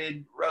Rockets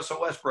added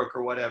Russell Westbrook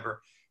or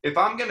whatever. If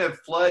I'm going to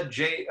flood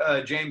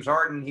James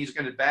Harden, he's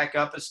going to back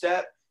up a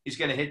step. He's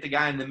going to hit the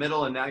guy in the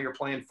middle, and now you're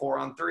playing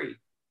 4-on-3.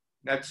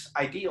 That's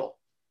ideal.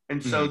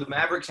 And so the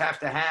Mavericks have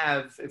to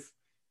have,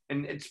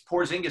 and it's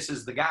Porzingis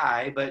is the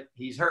guy, but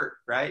he's hurt,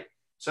 right?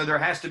 So there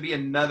has to be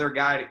another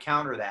guy to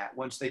counter that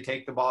once they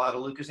take the ball out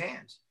of Luka's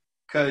hands.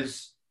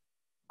 Because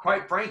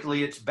quite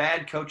frankly, it's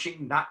bad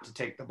coaching not to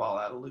take the ball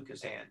out of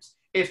Luka's hands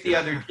if the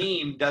other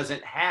team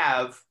doesn't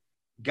have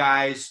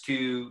guys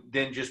to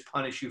then just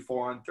punish you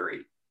 4-on-3.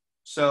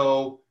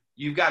 So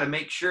you've got to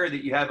make sure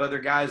that you have other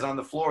guys on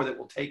the floor that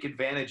will take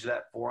advantage of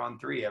that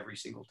 4-on-3 every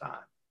single time.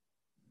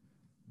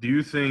 Do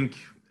you think,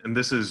 and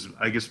this is,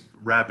 I guess,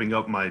 wrapping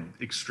up my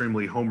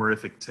extremely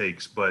homerific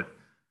takes, but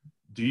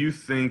do you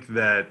think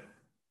that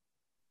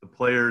the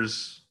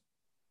players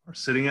are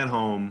sitting at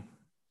home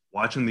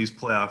watching these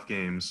playoff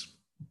games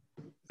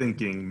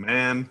thinking,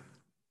 man,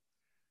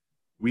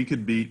 we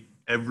could beat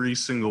every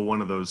single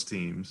one of those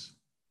teams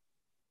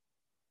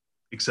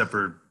except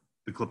for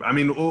the Clippers? I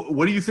mean,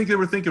 what do you think they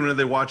were thinking when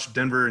they watched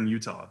Denver and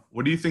Utah?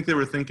 What do you think they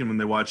were thinking when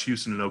they watched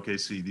Houston and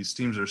OKC? These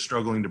teams are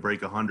struggling to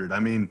break 100. I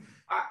mean,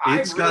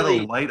 it's got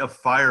to light a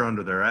fire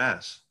under their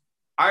ass.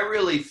 I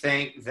really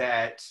think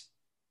that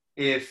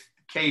if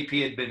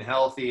KP had been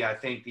healthy, I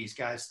think these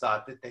guys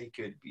thought that they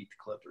could beat the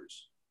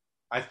Clippers.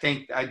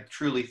 I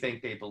truly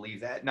think they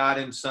believe that. Not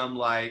in some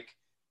like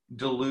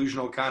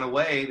delusional kind of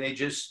way. They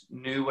just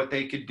knew what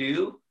they could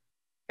do.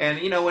 And,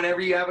 whenever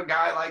you have a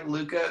guy like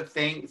Luka,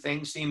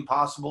 things seem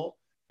possible.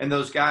 and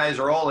those guys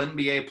are all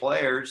NBA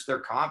players. They're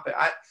competent.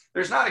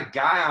 There's not a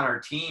guy on our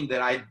team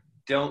that I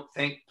don't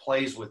think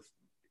plays with,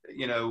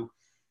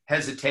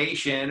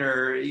 hesitation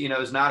or,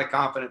 is not a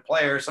confident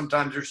player.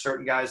 Sometimes there's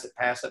certain guys that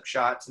pass up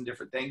shots and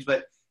different things,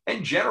 but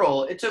in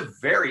general, it's a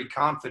very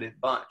confident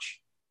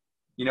bunch.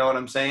 You know what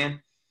I'm saying?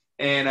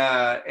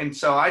 And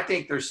so I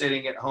think they're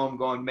sitting at home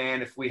going,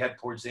 man, if we had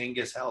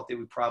Porzingis healthy,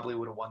 we probably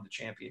would have won the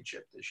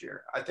championship this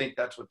year. I think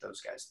that's what those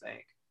guys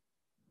think.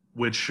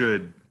 Which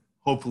should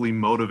hopefully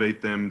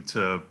motivate them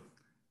to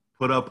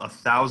put up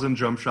 1,000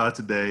 jump shots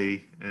a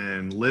day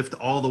and lift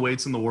all the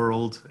weights in the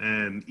world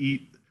and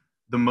eat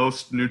the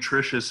most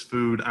nutritious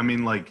food. I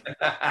mean, like,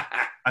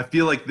 I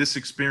feel like this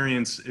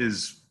experience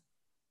is,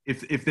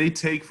 if they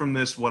take from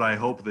this what I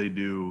hope they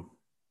do,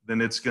 then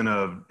they're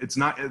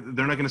not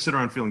gonna sit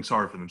around feeling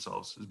sorry for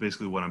themselves, is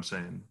basically what I'm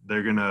saying.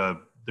 They're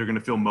gonna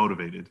feel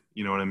motivated.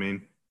 You know what I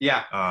mean?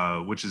 Yeah.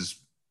 Which is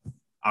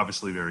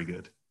obviously very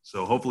good.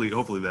 So hopefully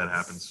that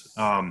happens.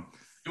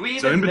 Do we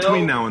even so in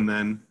between know? now and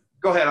then,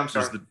 Go ahead. I'm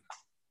sorry.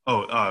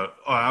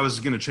 I was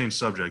going to change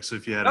subjects. So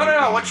if you had, no,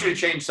 I want you to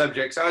change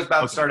subjects. I was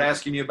about to start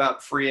asking you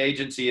about free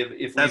agency.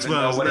 If that's we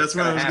even what know that's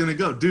where I was going to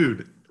go,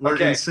 dude. We're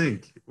Okay. in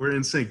sync. We're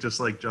in sync, just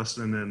like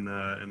Justin and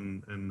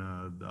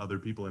the other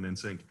people in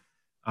sync.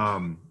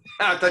 I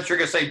thought you were going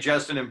to say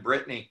Justin and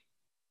Brittany.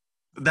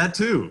 That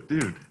too,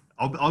 dude.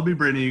 I'll be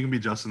Brittany. You can be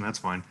Justin. That's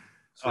fine.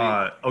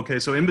 Okay,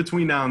 so in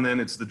between now and then,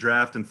 it's the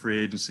draft and free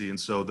agency, and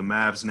so the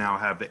Mavs now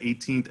have the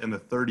 18th and the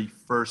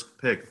 31st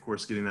pick. Of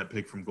course, getting that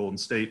pick from Golden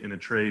State in a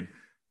trade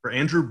for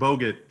Andrew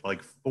Bogut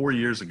like 4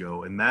 years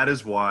ago, and that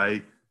is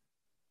why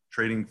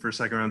trading for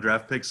second-round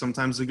draft picks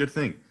sometimes is a good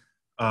thing.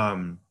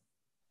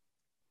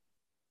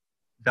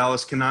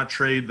 Dallas cannot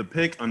trade the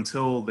pick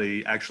until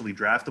they actually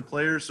draft a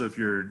player. So if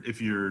you're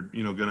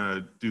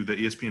gonna do the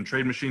ESPN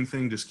trade machine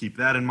thing, just keep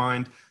that in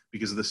mind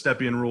because of the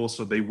Stepien rule.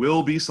 So they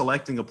will be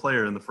selecting a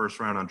player in the first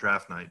round on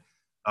draft night,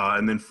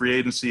 and then free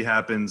agency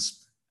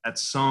happens at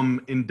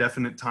some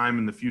indefinite time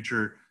in the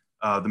future.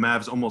 The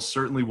Mavs almost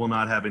certainly will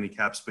not have any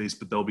cap space,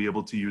 but they'll be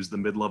able to use the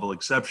mid-level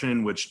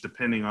exception, which,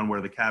 depending on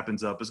where the cap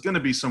ends up, is going to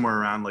be somewhere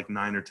around like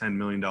 $9 or $10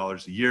 million a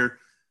year.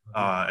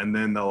 And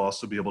then they'll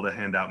also be able to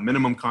hand out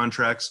minimum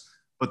contracts.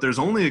 But there's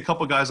only a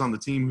couple guys on the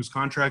team whose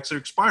contracts are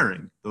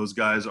expiring. Those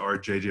guys are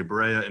JJ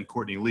Barea and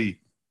Courtney Lee.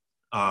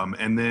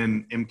 And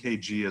then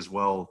MKG as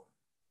well,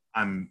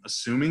 I'm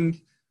assuming.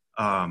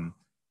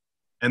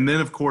 And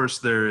then, of course,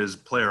 there is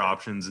player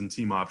options and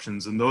team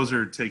options, and those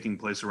are taking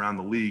place around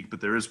the league.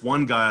 But there is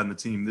one guy on the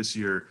team this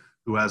year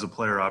who has a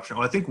player option.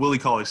 Oh, I think Willie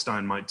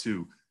Cauley-Stein might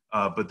too.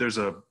 But there's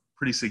a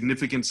pretty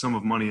significant sum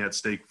of money at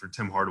stake for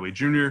Tim Hardaway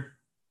Jr.,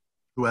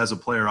 who has a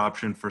player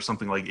option for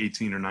something like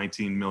 $18 or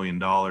 $19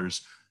 million.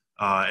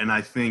 And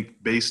I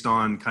think based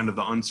on kind of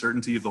the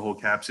uncertainty of the whole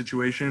cap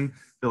situation,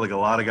 I feel like a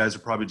lot of guys are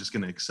probably just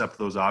going to accept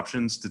those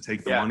options to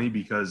take the money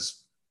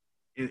because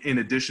in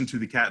addition to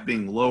the cap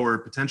being lower,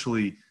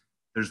 potentially –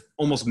 there's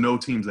almost no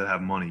teams that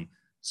have money.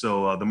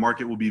 So the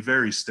market will be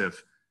very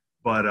stiff.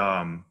 But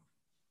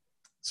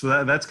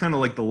so that's kind of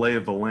like the lay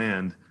of the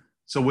land.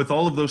 So with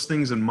all of those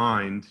things in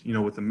mind,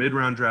 with a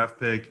mid-round draft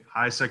pick,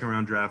 high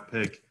second-round draft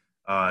pick,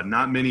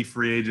 not many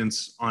free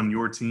agents on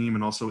your team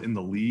and also in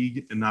the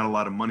league and not a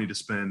lot of money to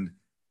spend,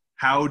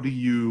 how do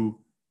you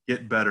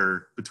get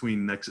better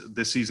between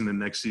this season and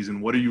next season?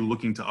 What are you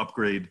looking to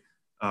upgrade,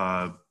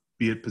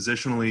 be it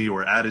positionally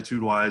or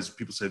attitude-wise?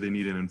 People say they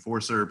need an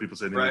enforcer. People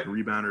say they need a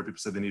rebounder. People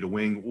say they need a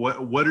wing.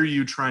 What are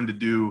you trying to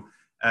do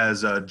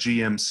as a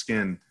GM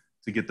skin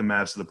to get the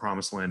Mavs to the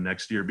promised land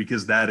next year?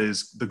 Because that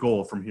is the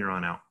goal from here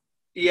on out.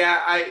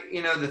 Yeah,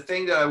 the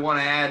thing that I want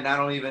to add, and I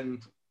don't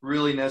even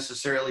really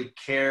necessarily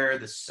care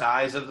the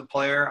size of the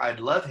player.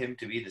 I'd love him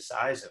to be the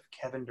size of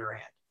Kevin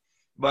Durant.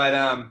 But,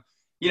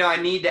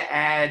 I need to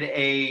add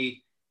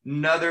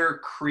another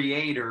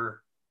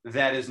creator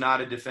that is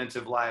not a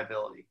defensive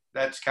liability.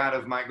 That's kind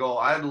of my goal.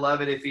 I'd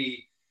love it if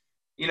he,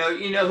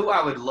 who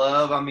I would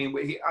love.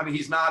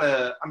 He's not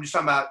I'm just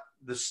talking about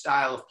the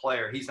style of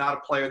player. He's not a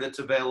player that's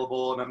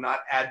available, and I'm not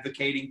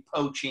advocating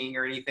poaching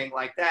or anything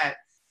like that.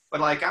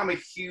 But I'm a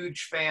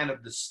huge fan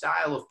of the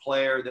style of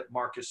player that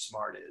Marcus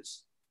Smart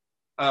is.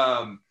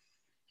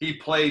 He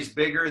plays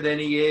bigger than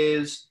he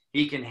is.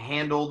 He can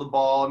handle the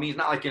ball. He's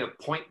not like in a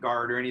point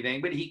guard or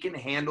anything, but he can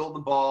handle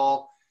the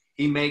ball.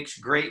 He makes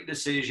great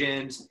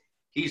decisions.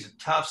 He's a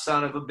tough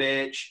son of a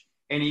bitch.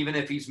 And even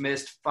if he's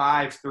missed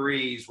 5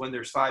 threes when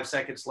there's 5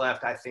 seconds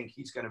left, I think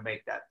he's going to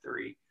make that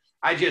three.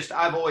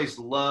 I've always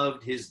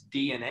loved his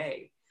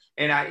DNA.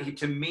 And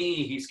to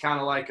me, he's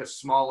kind of like a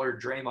smaller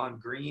Draymond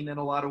Green in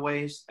a lot of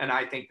ways. And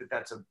I think that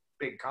that's a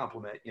big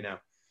compliment,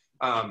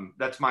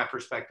 That's my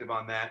perspective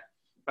on that.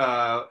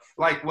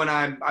 When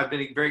I've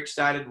been very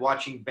excited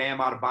watching Bam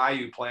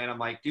Adebayo play, and I'm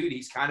like, dude,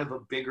 he's kind of a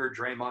bigger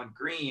Draymond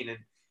Green.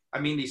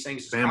 And these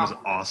things. Bam is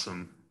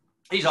awesome.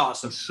 He's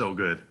awesome. He's so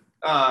good.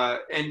 I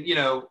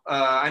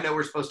know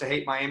we're supposed to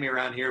hate Miami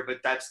around here, but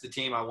that's the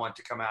team I want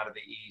to come out of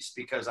the East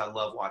because I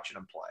love watching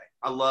them play.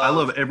 I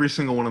love every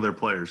single one of their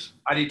players.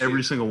 I do too.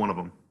 Every single one of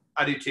them.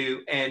 I do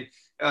too. And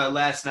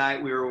last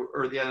night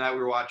or the other night we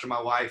were watching.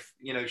 My wife,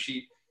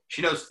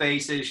 she knows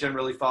faces. She doesn't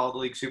really follow the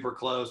league super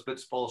close, but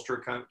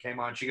Spoelstra came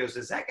on. She goes,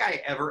 "Does that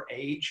guy ever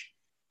age?"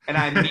 And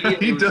I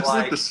immediately He was does look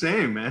like, the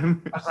same,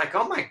 man. I was like,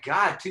 "Oh my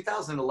God,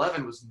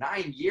 2011 was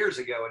 9 years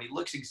ago, and he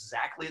looks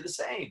exactly the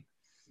same."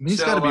 I mean, he's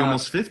got to So be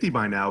almost 50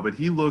 by now, but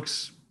he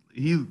looks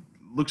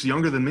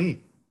younger than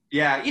me.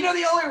 yeah,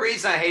 the only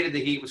reason I hated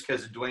the Heat was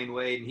because of Dwayne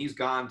Wade, and he's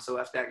gone, so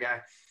F that guy.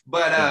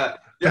 But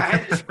Yeah. I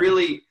had this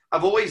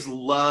I've always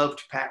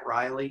loved Pat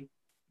Riley.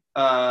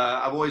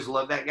 I've always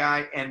loved that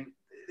guy, and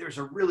there's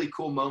a really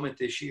cool moment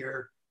this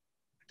year.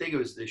 I think it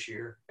was this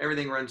year.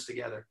 Everything runs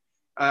together.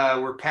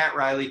 Where Pat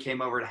Riley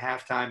came over at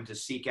halftime to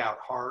seek out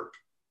Harp.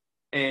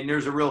 And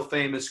there's a real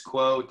famous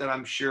quote that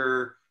I'm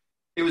sure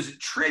it was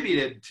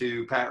attributed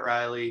to Pat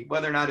Riley,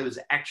 whether or not it was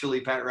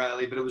actually Pat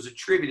Riley, but it was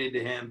attributed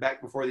to him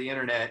back before the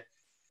internet,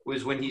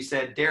 was when he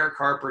said, Derek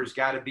Harper's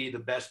got to be the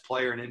best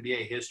player in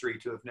NBA history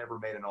to have never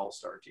made an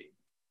all-star team.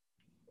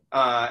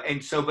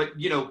 And so, but,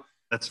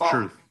 That's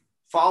true.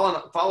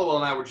 Followell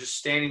and I were just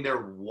standing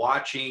there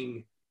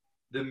watching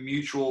the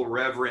mutual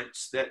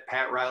reverence that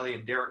Pat Riley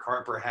and Derek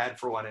Harper had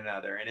for one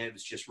another. And it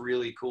was just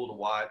really cool to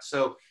watch.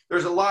 So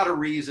there's a lot of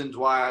reasons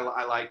why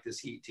I like this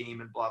Heat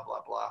team and blah,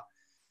 blah, blah.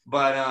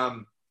 But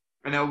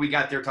I know we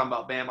got there talking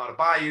about Bam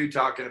Adebayo,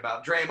 talking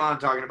about Draymond,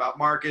 talking about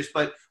Marcus,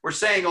 but we're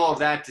saying all of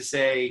that to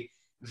say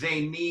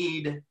they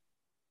need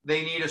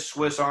a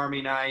Swiss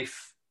Army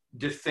knife,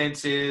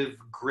 defensive,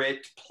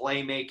 grit,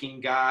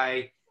 playmaking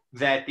guy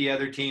that the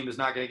other team is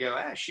not going to go,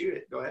 shoot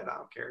it. Go ahead. I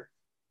don't care.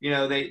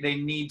 They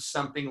need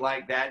something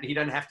like that. He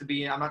doesn't have to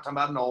be – I'm not talking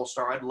about an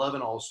all-star. I'd love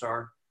an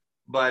all-star.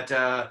 But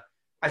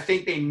I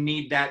think they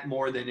need that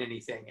more than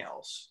anything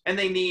else. And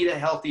they need a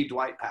healthy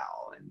Dwight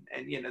Powell.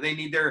 And they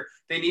need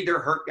their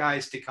hurt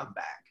guys to come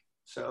back.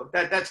 So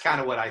that's kind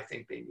of what I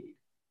think they need.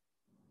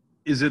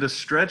 Is it a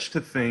stretch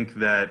to think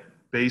that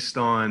based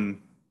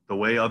on the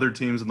way other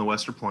teams in the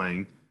West are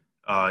playing,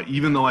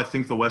 even though I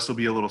think the West will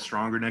be a little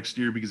stronger next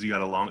year because you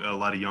got a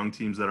lot of young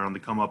teams that are on the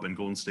come up and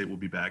Golden State will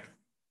be back,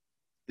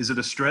 is it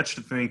a stretch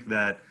to think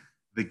that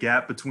the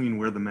gap between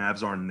where the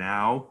Mavs are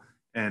now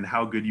and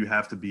how good you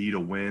have to be to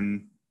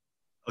win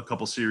a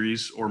couple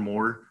series or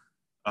more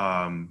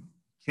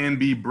can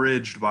be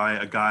bridged by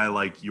a guy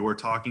like you're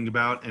talking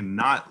about, and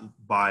not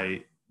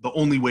by the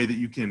only way that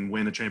you can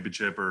win a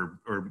championship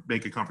or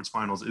make a conference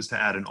finals is to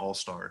add an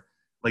all-star?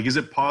 Like, is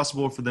it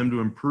possible for them to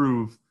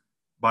improve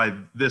by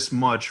this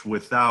much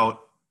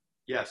without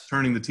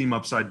turning the team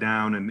upside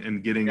down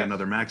and getting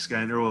another max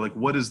guy? Or like,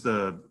 what is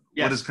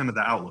kind of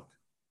the outlook?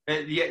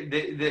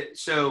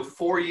 So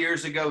 4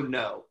 years ago,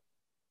 no.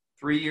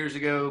 3 years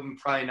ago,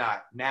 probably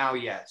not. Now,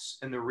 yes.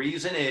 And the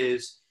reason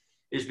is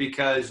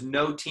because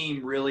no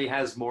team really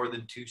has more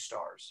than 2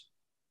 stars.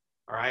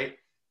 All right?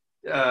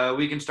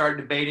 We can start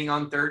debating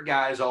on third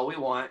guys all we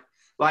want.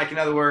 Like, in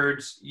other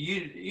words,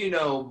 you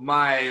know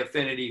my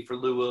affinity for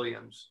Lou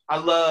Williams. I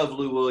love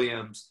Lou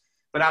Williams,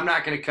 but I'm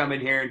not going to come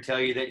in here and tell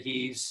you that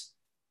he's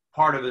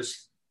part of a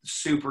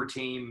super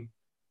team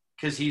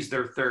because he's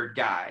their third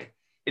guy.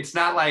 It's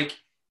not like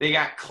they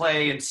got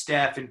Clay and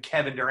Steph and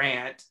Kevin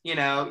Durant.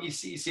 You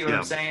see what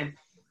I'm saying?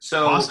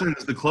 So Boston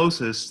is the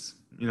closest,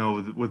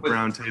 with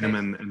Brown, Tatum,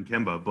 and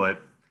Kemba,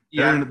 but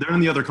they're in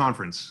the other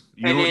conference.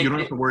 You don't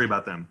have to worry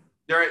about them.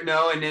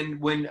 And then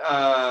when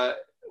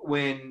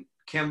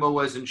Kemba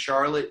was in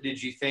Charlotte,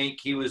 did you think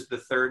he was the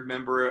third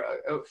member?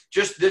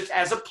 Just this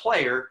as a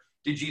player,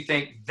 did you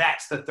think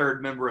that's the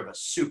third member of a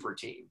super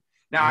team?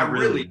 Now,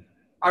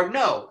 I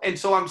know. And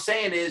so I'm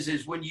saying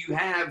is when you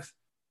have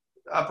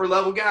upper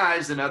level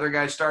guys and other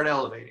guys start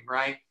elevating,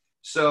 right?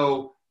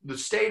 So the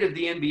state of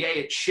the NBA,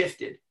 it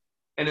shifted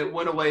and it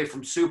went away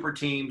from super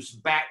teams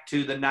back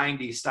to the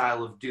 90s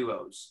style of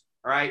duos.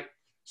 All right.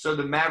 So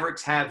the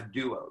Mavericks have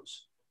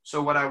duos.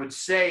 So what I would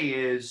say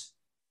is,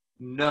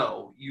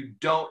 no, you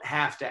don't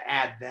have to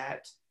add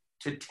that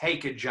to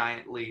take a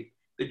giant leap.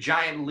 The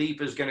giant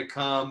leap is going to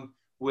come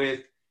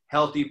with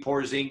healthy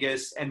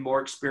Porzingis and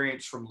more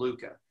experience from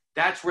Luka.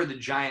 That's where the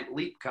giant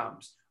leap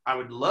comes. I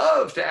would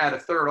love to add a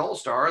third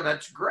all-star.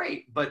 That's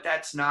great, but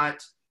that's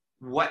not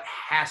what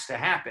has to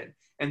happen.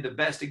 And the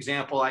best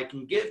example I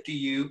can give to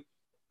you,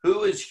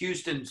 who is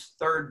Houston's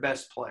third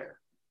best player?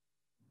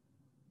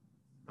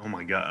 Oh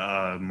my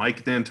God,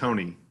 Mike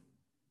D'Antoni.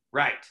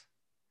 Right.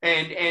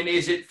 And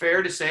is it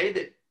fair to say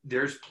that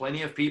there's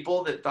plenty of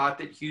people that thought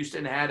that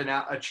Houston had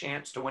a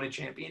chance to win a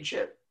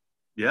championship?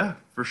 Yeah,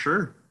 for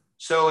sure.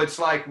 So it's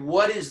like,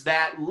 what is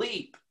that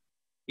leap?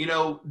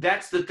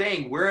 That's the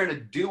thing. We're in a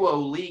duo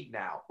league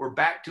now. We're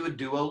back to a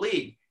duo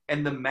league,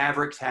 and the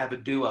Mavericks have a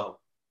duo.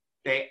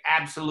 They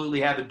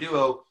absolutely have a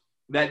duo.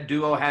 That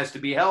duo has to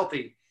be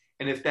healthy.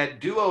 And if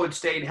that duo had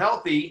stayed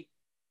healthy,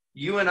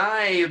 you and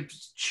I have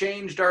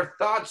changed our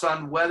thoughts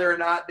on whether or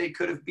not they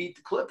could have beat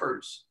the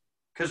Clippers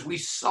because we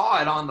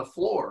saw it on the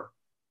floor.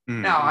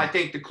 Mm-hmm. Now, I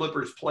think the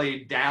Clippers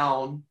played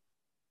down.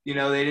 They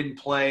didn't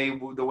play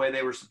the way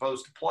they were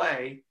supposed to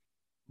play.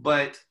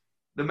 But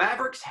the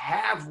Mavericks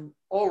have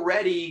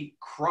already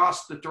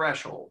crossed the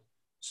threshold.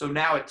 So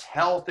now it's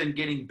health and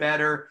getting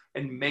better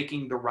and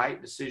making the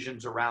right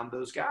decisions around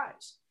those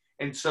guys.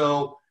 And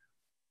so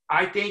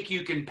I think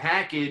you can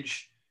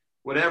package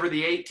whatever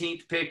the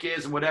 18th pick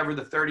is and whatever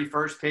the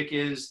 31st pick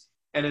is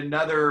and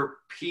another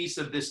piece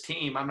of this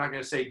team. I'm not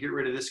going to say get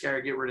rid of this guy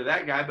or get rid of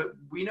that guy, but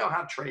we know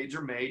how trades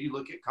are made. You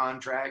look at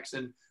contracts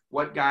and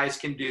what guys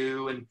can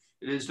do, and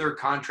is their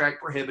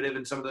contract prohibitive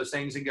and some of those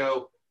things, and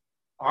go,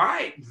 all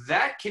right,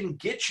 that can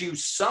get you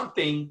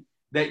something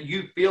that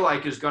you feel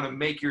like is going to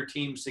make your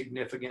team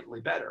significantly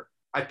better.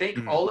 I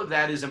think all of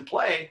that is in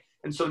play.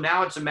 And so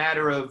now it's a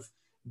matter of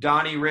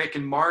Donnie, Rick,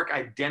 and Mark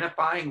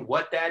identifying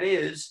what that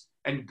is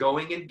and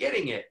going and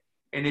getting it.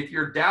 And if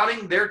you're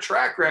doubting their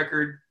track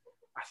record,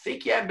 I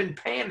think you haven't been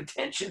paying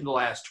attention the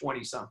last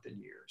 20-something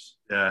years.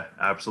 Yeah,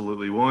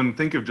 absolutely. Well, and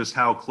think of just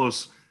how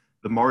close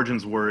the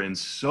margins were in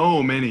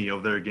so many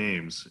of their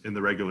games in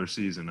the regular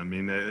season. I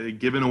mean,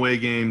 giving away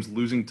games,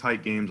 losing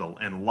tight games,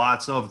 and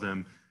lots of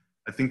them.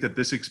 I think that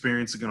this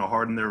experience is going to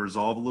harden their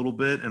resolve a little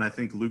bit, and I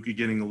think Luka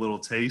getting a little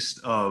taste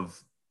of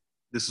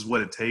this is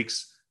what it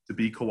takes to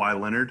be Kawhi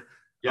Leonard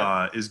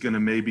is going to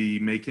maybe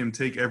make him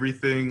take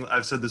everything.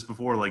 I've said this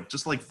before, like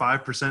just like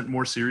 5%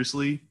 more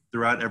seriously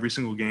throughout every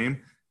single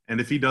game.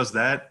 And if he does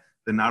that,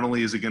 then not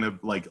only is it going to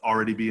like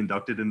already be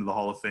inducted into the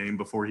Hall of Fame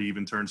before he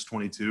even turns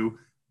 22,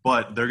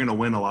 but they're going to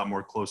win a lot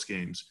more close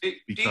games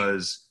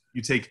because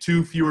you take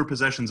 2 fewer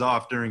possessions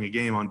off during a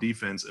game on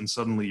defense and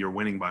suddenly you're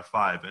winning by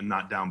 5 and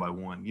not down by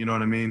 1. You know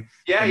what I mean?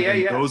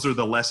 Yeah. Those are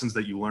the lessons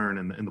that you learn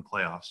in the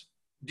playoffs.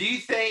 Do you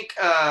think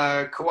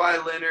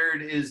Kawhi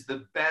Leonard is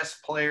the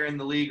best player in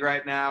the league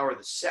right now or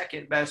the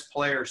second best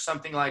player or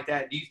something like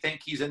that? Do you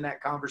think he's in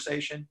that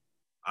conversation?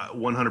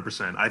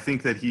 100%. I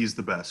think that he's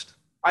the best.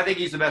 I think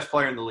he's the best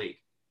player in the league.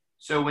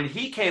 So when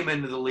he came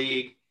into the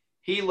league,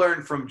 he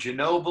learned from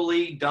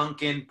Ginobili,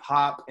 Duncan,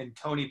 Pop, and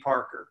Tony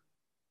Parker.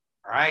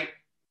 All right?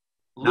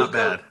 Not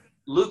bad.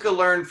 Luka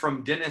learned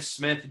from Dennis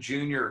Smith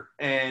Jr.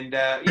 And,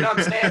 you know what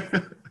I'm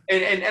saying?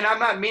 and I'm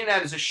not meaning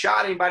that as a shot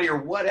at anybody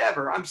or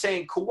whatever. I'm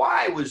saying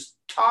Kawhi was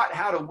taught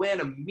how to win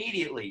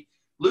immediately.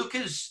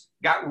 Luka's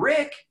got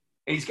Rick,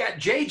 and he's got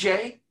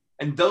JJ,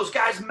 and those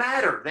guys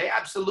matter. They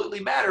absolutely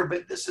matter,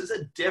 but this is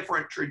a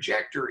different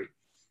trajectory.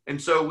 And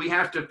so we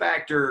have to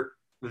factor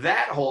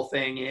that whole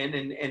thing in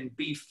and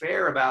be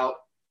fair about,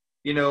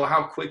 you know,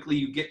 how quickly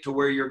you get to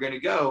where you're going to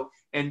go.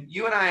 And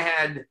you and I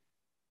had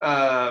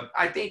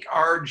I think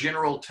our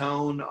general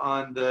tone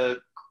on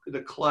the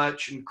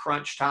clutch and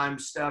crunch time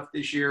stuff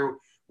this year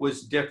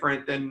was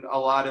different than a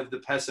lot of the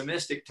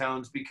pessimistic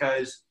tones,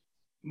 because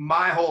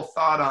my whole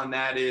thought on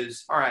that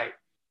is, all right,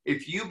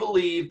 if you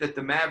believe that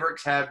the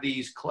Mavericks have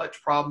these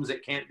clutch problems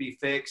that can't be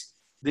fixed,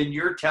 then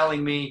you're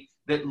telling me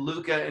that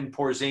Luka and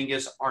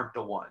Porzingis aren't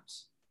the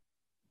ones.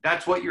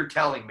 That's what you're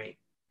telling me,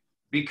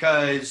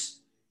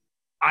 because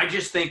I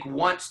just think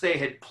once they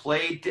had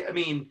played, I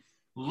mean,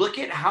 look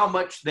at how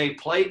much they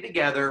played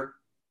together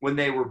when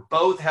they were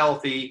both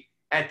healthy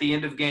at the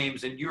end of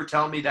games. And you're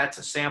telling me that's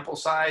a sample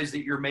size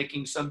that you're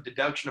making some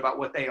deduction about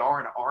what they are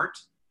and aren't.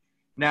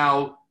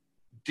 Now,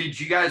 did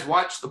you guys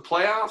watch the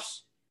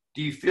playoffs?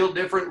 Do you feel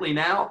differently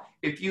now?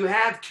 If you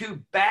have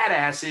 2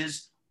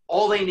 badasses,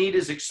 all they need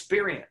is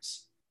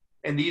experience.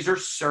 And these are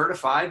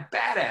certified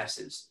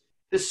badasses.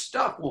 This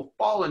stuff will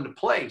fall into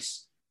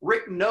place.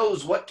 Rick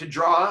knows what to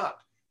draw up.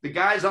 The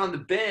guys on the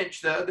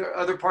bench, the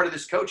other part of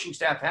this coaching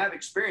staff have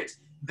experience.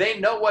 They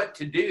know what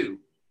to do.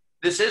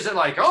 This isn't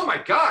like, oh,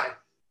 my God,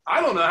 I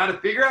don't know how to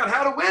figure out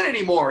how to win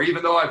anymore,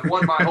 even though I've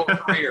won my whole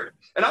career.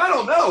 And I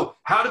don't know,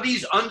 how do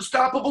these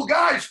unstoppable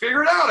guys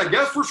figure it out? I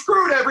guess we're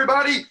screwed,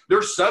 everybody.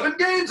 There's 7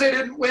 games they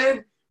didn't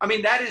win. I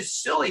mean, that is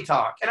silly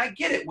talk. And I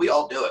get it. We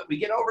all do it. We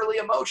get overly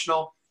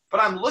emotional.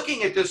 But I'm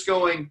looking at this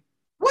going,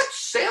 what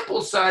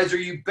sample size are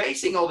you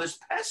basing all this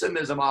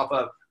pessimism off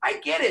of? I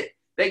get it.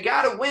 They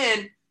got to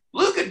win.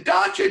 Luka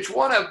Doncic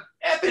won a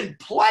effing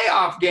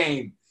playoff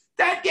game.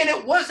 And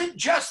it wasn't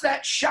just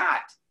that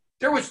shot.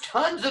 There was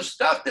tons of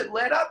stuff that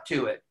led up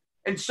to it.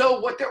 And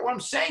so what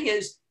I'm saying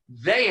is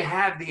they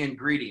have the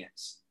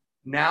ingredients.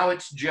 Now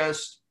it's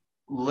just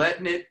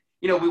letting it,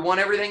 you know, we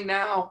want everything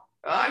now.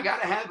 I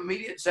got to have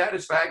immediate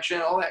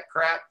satisfaction, all that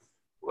crap.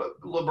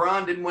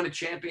 LeBron didn't win a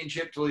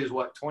championship till he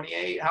was,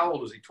 28? How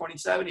old was he,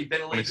 27? He'd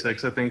been in the league.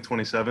 26, I think,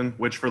 27,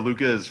 which for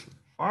Luka is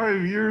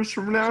 5 years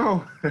from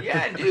now.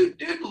 Yeah,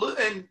 dude,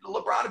 and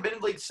LeBron had been in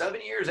the league 7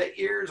 years, 8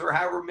 years, or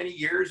however many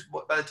years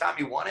by the time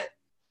he won it.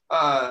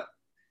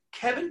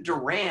 Kevin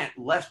Durant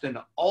left an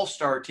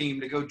all-star team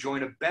to go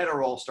join a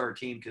better all-star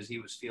team because he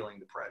was feeling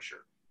the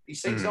pressure.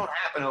 These things don't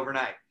happen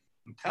overnight.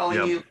 I'm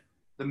telling you,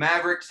 the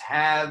Mavericks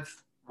have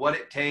what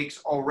it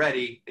takes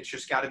already. It's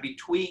just got to be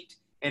tweaked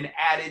and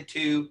added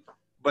to,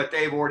 but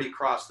they've already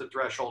crossed the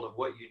threshold of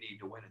what you need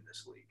to win in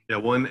this league. Yeah,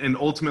 well, and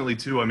ultimately,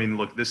 too, I mean,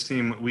 look, this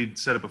team, we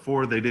said it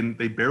before, they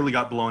barely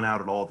got blown out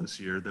at all this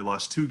year. They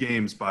lost 2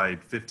 games by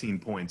 15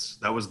 points.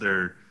 That was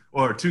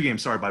or 2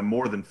 games, sorry, by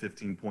more than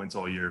 15 points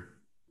all year.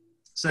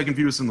 Second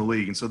fewest in the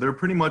league. And so they're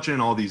pretty much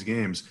in all these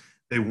games.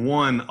 They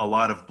won a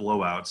lot of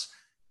blowouts.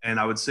 And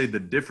I would say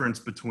the difference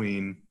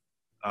between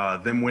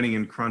them winning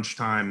in crunch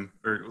time,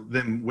 or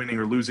them winning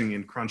or losing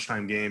in crunch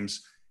time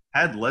games,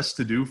 had less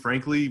to do,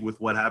 frankly, with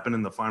what happened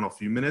in the final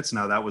few minutes.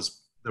 Now, there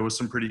was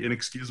some pretty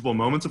inexcusable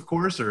moments, of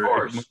course, Of or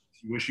course.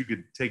 you wish you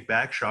could take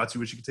back, shots you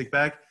wish you could take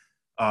back,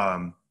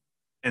 um,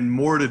 and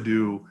more to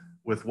do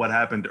with what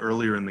happened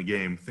earlier in the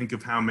game. Think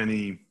of how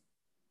many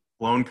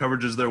blown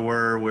coverages there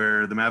were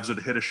where the Mavs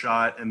would hit a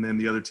shot and then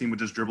the other team would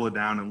just dribble it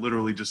down and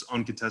literally just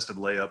uncontested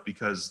layup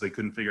because they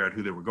couldn't figure out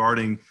who they were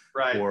guarding,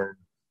 Right. or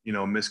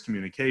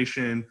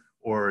miscommunication,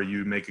 or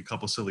you make a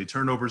couple silly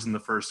turnovers in the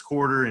first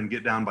quarter and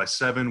get down by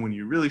 7 when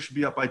you really should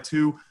be up by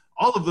 2.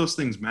 All of those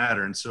things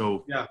matter. And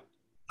so Yeah.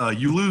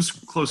 you lose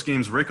close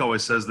games. Rick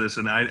always says this,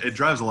 and it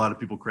drives a lot of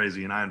people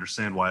crazy, and I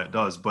understand why it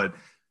does. But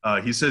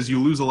he says you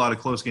lose a lot of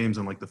close games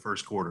in like the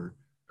first quarter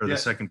or the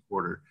second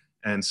quarter.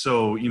 And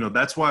so,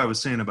 that's why I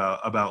was saying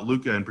about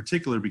Luka in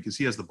particular, because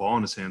he has the ball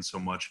in his hands so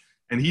much.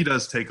 And he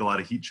does take a lot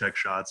of heat check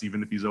shots,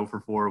 even if he's 0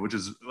 for 4, which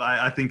is,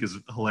 I think, is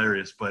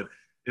hilarious, but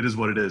it is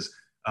what it is.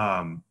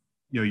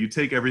 You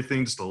take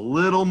everything just a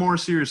little more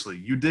seriously.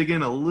 You dig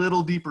in a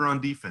little deeper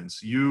on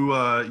defense.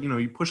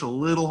 You push a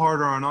little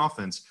harder on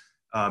offense.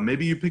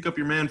 Maybe you pick up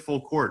your man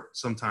full court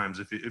sometimes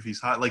if he's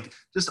hot, like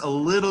just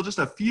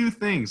a few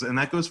things. And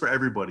that goes for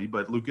everybody,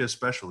 but Luka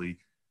especially.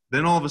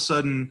 Then all of a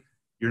sudden,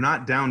 you're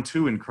not down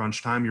 2 in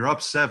crunch time, you're up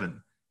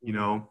 7,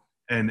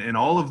 and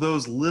all of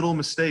those little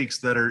mistakes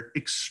that are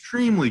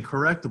extremely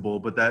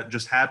correctable, but that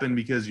just happened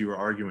because you were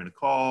arguing a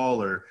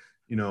call or,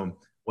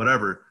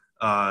 whatever.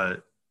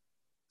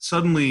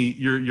 Suddenly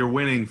you're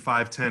winning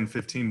 5, 10,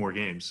 15 more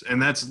games.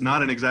 And that's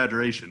not an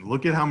exaggeration.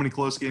 Look at how many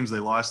close games they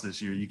lost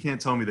this year. You can't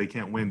tell me they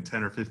can't win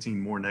 10 or 15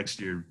 more next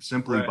year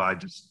simply by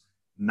just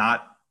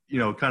not,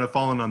 kind of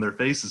falling on their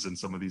faces in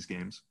some of these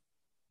games.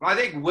 I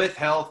think with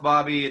health,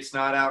 Bobby, it's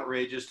not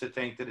outrageous to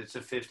think that it's a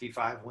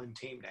 55-win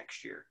team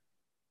next year.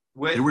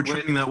 They were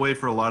trending that way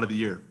for a lot of the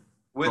year.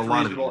 With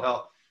reasonable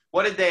health.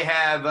 What did they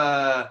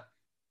have?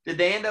 Did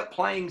they end up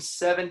playing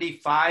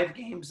 75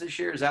 games this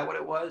year? Is that what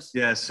it was?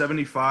 Yeah,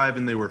 75,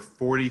 and they were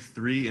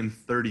 43 and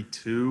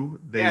 32.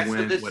 They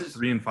went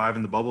 3 and 5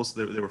 in the bubble,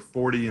 so they were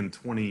 40 and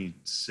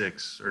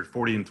 26 or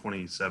 40 and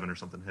 27 or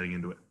something heading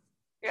into it.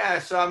 Yeah,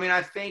 so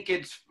I think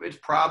it's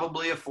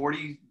probably a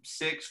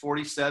 46,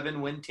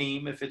 47 win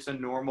team if it's a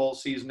normal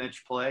season that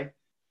you play.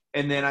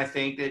 And then I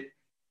think that,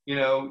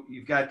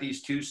 you've got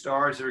these 2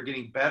 stars that are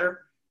getting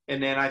better.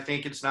 And then I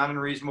think it's not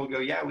unreasonable to go,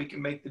 yeah, we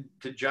can make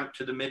the jump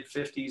to the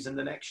mid-50s in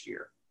the next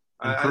year.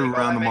 Improve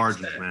around the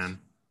margins, sense. Man.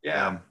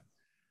 Yeah.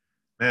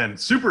 Man,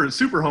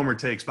 super homer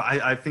takes, but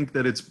I think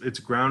that it's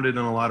grounded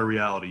in a lot of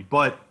reality.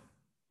 But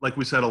like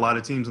we said, a lot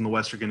of teams in the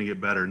West are going to get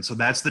better. And so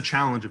that's the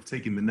challenge of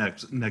taking the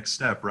next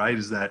step, right?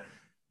 Is that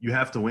you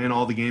have to win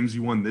all the games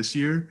you won this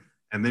year,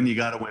 and then you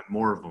got to win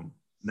more of them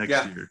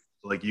next year.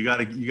 Like you got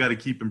to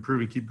keep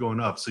improving, keep going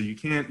up. So you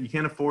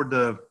can't afford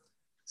to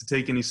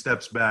take any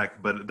steps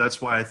back. But that's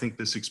why I think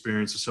this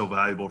experience is so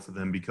valuable for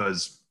them,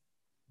 because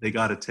they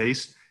got a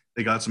taste,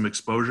 they got some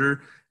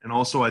exposure. And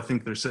also I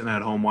think they're sitting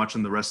at home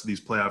watching the rest of these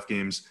playoff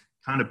games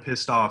kind of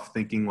pissed off,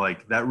 thinking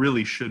like that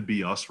really should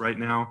be us right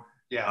now.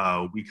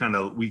 Yeah. We kind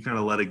of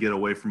let it get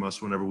away from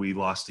us whenever we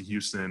lost to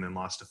Houston and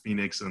lost to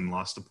Phoenix and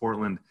lost to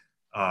Portland.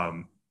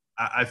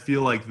 I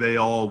feel like they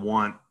all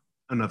want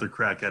another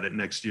crack at it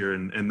next year,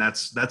 and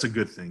that's a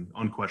good thing,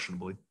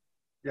 unquestionably.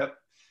 Yep.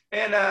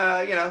 And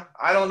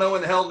I don't know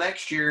when the hell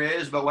next year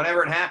is, but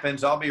whenever it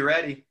happens, I'll be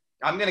ready.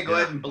 I'm going to go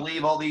ahead and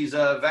believe all these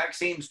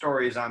vaccine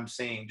stories I'm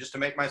seeing just to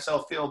make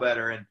myself feel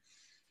better. And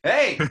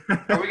hey,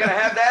 are we going to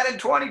have that in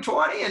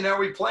 2020? And are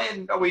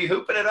we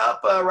hooping it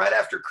up right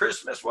after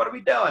Christmas? What are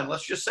we doing?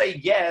 Let's just say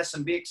yes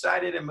and be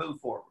excited and move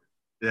forward.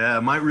 Yeah,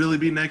 it might really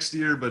be next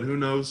year, but who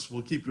knows?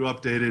 We'll keep you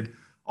updated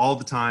all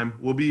the time.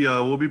 We'll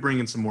be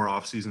bringing some more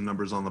off-season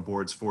numbers on the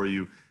boards for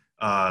you.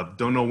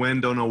 Don't know when,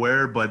 don't know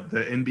where, but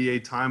the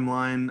NBA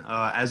timeline,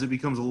 as it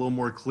becomes a little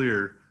more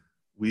clear,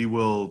 we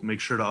will make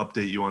sure to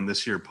update you on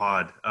this year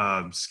pod.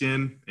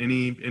 Skin,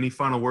 any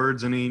final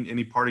words,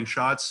 any parting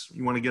shots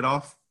you want to get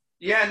off?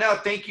 Yeah, no,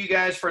 thank you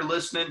guys for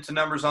listening to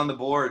Numbers on the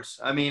Boards.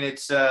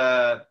 It's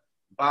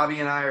Bobby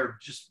and I are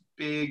just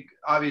big,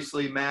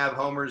 obviously, Mav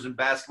homers and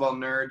basketball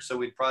nerds, so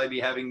we'd probably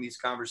be having these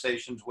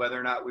conversations whether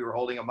or not we were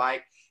holding a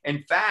mic.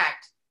 In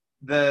fact,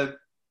 the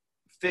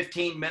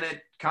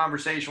 15-minute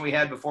conversation we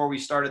had before we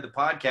started the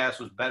podcast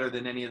was better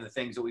than any of the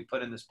things that we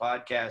put in this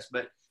podcast,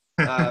 but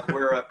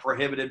we're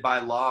prohibited by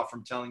law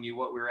from telling you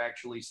what we're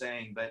actually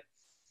saying. But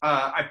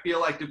I feel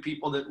like the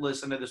people that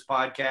listen to this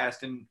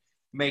podcast and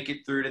make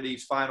it through to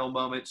these final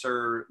moments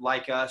are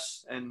like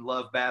us and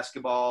love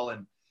basketball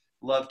and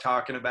love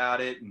talking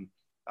about it. And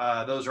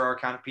those are our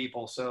kind of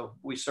people. So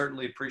we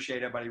certainly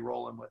appreciate everybody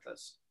rolling with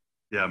us.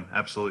 Yeah,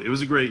 absolutely. It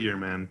was a great year,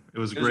 man. It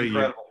was a great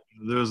year.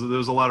 There was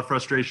a lot of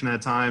frustration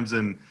at times,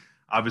 and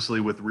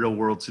obviously with real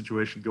world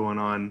situation going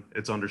on,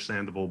 it's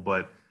understandable.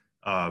 But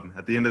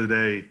at the end of the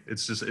day,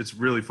 it's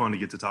really fun to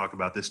get to talk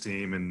about this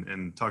team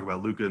and talk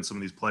about Luka and some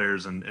of these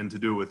players and to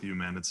do it with you,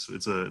 man.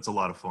 It's a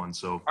lot of fun.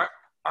 So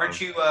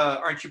aren't you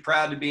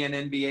proud to be an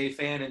NBA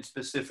fan and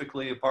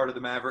specifically a part of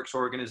the Mavericks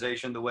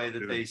organization the way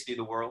that they see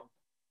the world?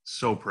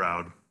 So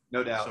proud.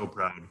 No doubt. So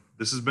proud.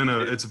 This has been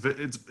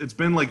it's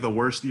been like the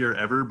worst year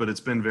ever, but it's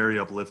been very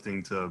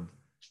uplifting to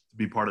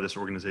be part of this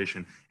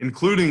organization,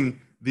 including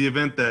the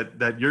event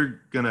that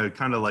you're gonna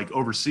kind of like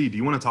oversee. Do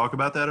you want to talk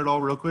about that at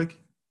all, real quick?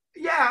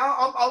 Yeah,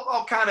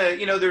 I'll kind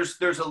of,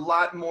 there's a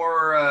lot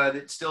more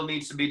that still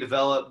needs to be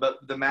developed,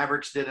 but the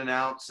Mavericks did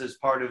announce as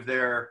part of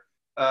their,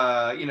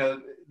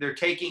 they're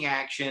taking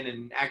action,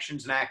 and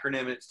action's an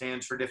acronym. It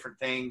stands for different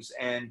things,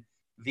 and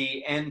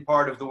the end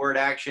part of the word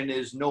action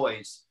is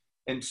noise.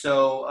 And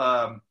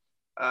so,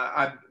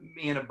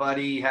 me and a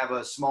buddy have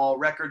a small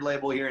record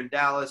label here in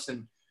Dallas,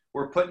 and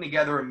we're putting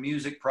together a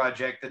music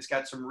project that's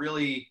got some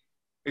really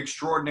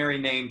extraordinary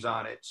names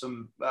on it.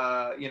 Some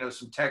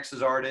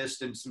Texas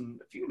artists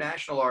and a few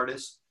national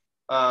artists.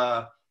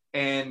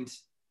 And,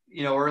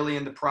 early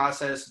in the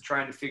process of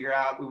trying to figure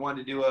out, we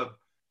wanted to do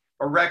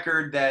a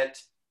record that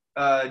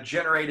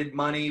generated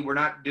money. We're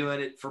not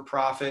doing it for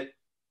profit.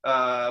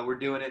 We're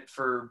doing it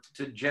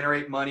to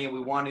generate money. And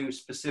we want to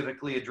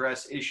specifically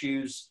address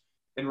issues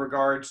in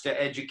regards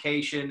to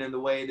education and the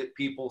way that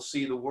people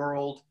see the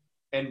world,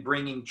 and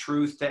bringing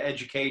truth to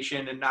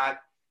education and not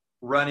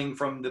running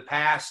from the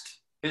past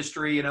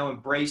history,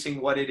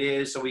 embracing what it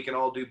is so we can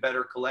all do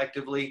better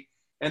collectively.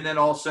 And then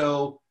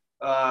also,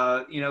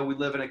 we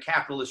live in a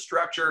capitalist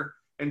structure.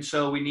 And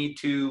so we need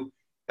to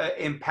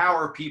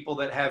empower people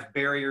that have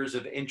barriers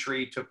of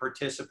entry to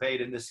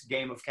participate in this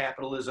game of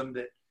capitalism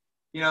that,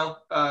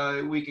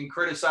 we can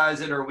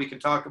criticize it or we can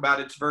talk about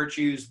its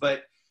virtues.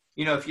 But,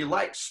 if you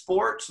like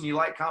sports and you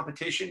like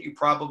competition, you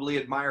probably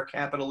admire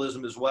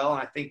capitalism as well.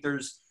 And I think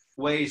there's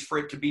ways for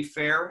it to be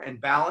fair and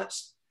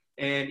balanced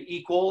and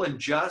equal and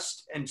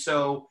just. And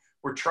so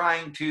we're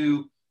trying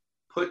to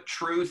put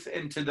truth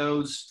into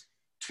those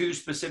two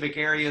specific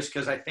areas,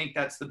 because I think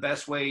that's the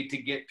best way to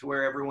get to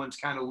where everyone's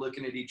kind of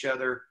looking at each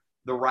other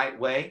the right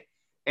way.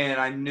 And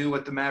I knew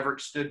what the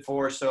Mavericks stood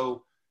for,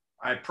 so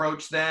I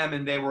approached them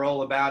and they were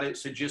all about it.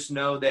 So just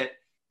know that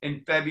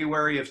in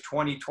February of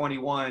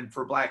 2021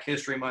 for Black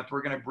History Month,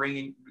 we're going to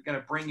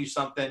bring you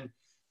something, and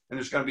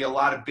there's going to be a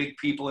lot of big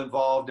people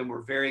involved, and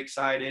we're very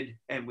excited,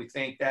 and we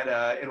think that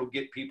it'll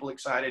get people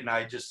excited. And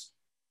I just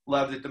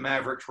love that the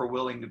Mavericks were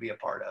willing to be a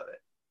part of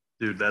it.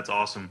 Dude, that's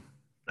awesome.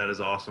 That is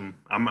awesome.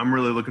 I'm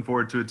really looking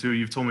forward to it too.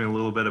 You've told me a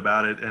little bit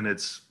about it, and it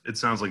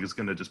sounds like it's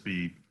going to just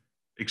be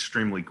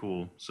extremely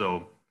cool.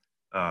 So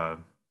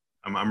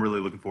I'm really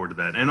looking forward to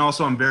that. And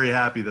also, I'm very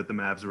happy that the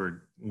Mavs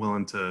were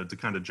willing to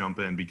kind of jump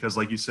in, because,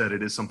 like you said,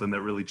 it is something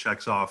that really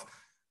checks off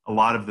a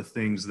lot of the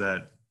things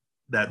that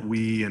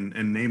we and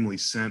namely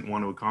Cent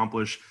want to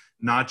accomplish,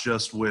 not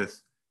just with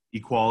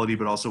equality,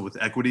 but also with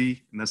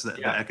equity. And that's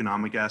the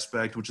economic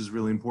aspect, which is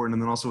really important.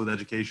 And then also with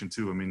education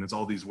too. I mean, it's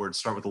all these words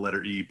start with the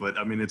letter E, but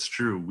I mean, it's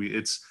true.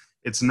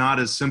 It's not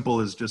as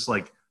simple as just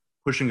like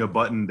pushing a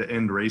button to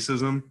end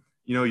racism.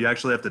 You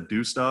actually have to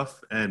do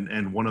stuff.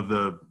 And one of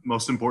the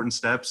most important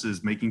steps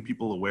is making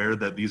people aware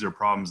that these are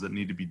problems that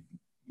need to be,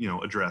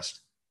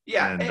 addressed.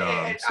 Yeah. And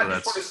I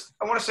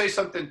want to say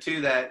something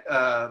to that,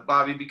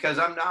 Bobby, because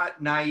I'm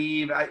not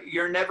naive.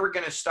 You're never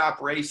going to stop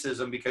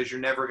racism because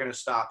you're never going to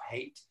stop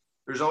hate.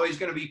 There's always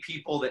going to be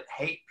people that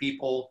hate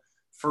people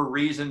for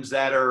reasons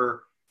that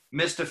are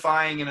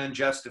mystifying and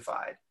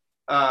unjustified.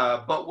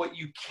 But what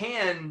you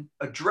can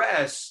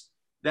address,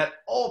 that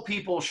all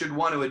people should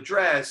want to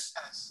address,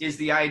 is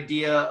the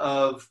idea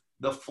of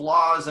the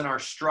flaws in our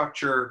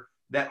structure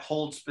that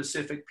hold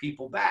specific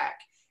people back.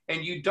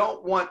 And you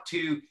don't want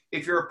to,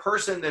 if you're a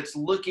person that's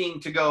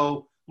looking to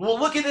go, well,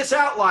 look at this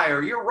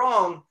outlier, you're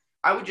wrong.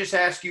 I would just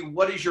ask you,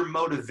 what is your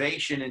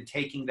motivation in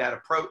taking that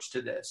approach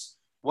to this?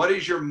 What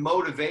is your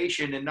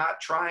motivation in not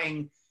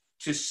trying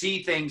to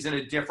see things in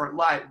a different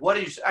light?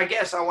 I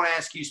guess I want to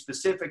ask you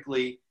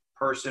specifically,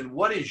 person,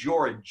 what is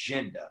your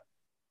agenda?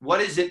 What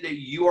is it that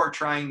you are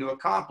trying to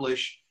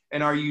accomplish?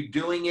 And are you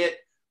doing it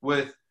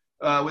within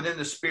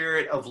the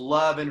spirit of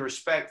love and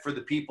respect for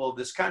the people of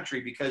this country?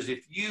 Because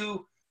if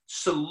you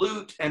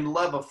salute and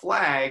love a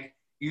flag,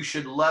 you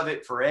should love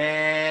it for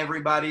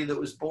everybody that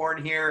was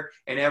born here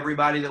and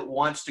everybody that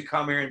wants to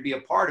come here and be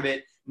a part of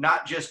it,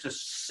 not just a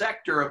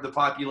sector of the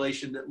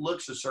population that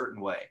looks a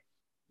certain way.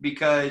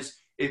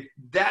 Because if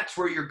that's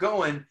where you're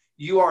going,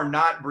 you are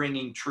not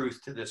bringing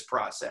truth to this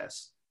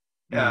process.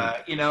 And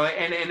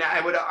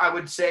I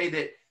would say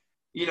that,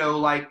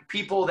 like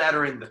people that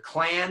are in the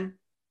Klan,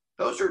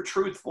 those are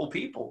truthful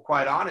people,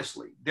 quite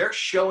honestly. They're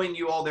showing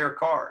you all their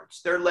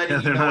cards. They're letting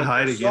you know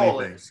what their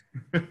soul is.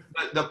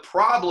 But the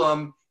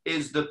problem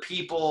is the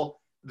people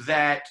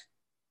that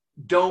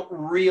don't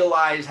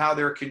realize how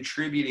they're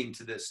contributing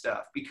to this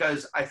stuff,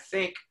 because I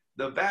think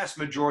the vast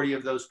majority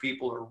of those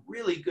people are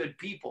really good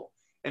people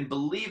and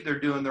believe they're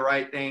doing the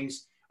right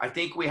things. I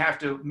think we have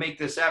to make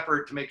this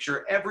effort to make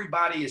sure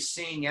everybody is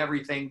seeing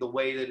everything the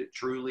way that it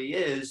truly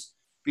is,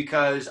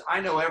 because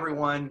I know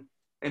everyone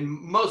and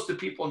most of the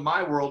people in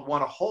my world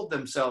want to hold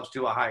themselves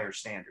to a higher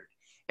standard.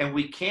 And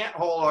we can't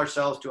hold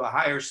ourselves to a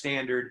higher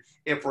standard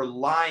if we're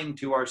lying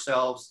to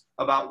ourselves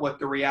about what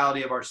the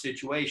reality of our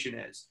situation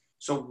is.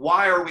 So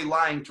why are we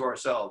lying to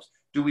ourselves?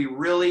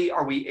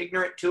 are we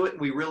ignorant to it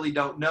and we really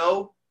don't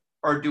know?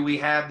 Or do we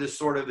have this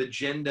sort of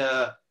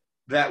agenda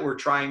that we're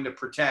trying to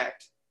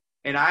protect?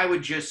 And I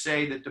would just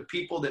say that the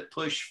people that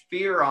push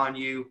fear on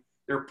you,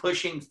 they're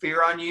pushing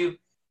fear on you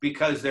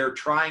because they're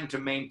trying to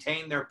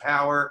maintain their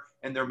power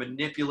and they're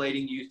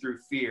manipulating you through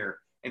fear.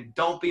 And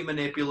don't be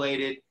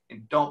manipulated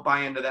and don't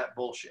buy into that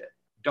bullshit.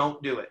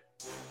 Don't do it.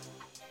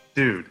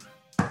 Dude.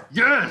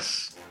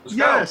 Yes. Let's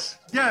yes.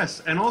 Go.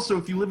 Yes. And also,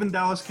 if you live in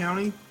Dallas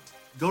County,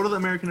 go to the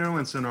American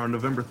Airlines Center on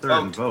November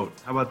 3rd and vote.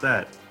 How about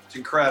that? It's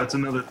incredible. That's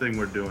another thing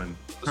we're doing.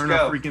 Let's Turn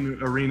go. a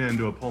freaking arena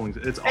into a polling.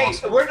 It's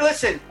awesome.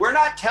 We're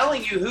not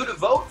telling you who to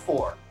vote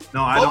for.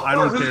 No, I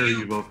don't care who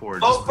you vote for.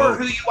 Vote for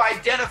who you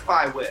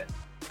identify with.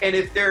 And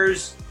if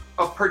there's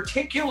a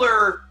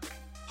particular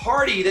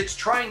party that's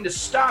trying to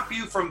stop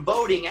you from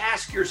voting,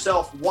 ask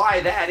yourself why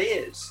that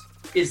is.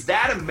 Is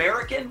that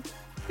American?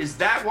 Is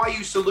that why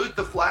you salute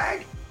the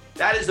flag?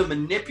 That is a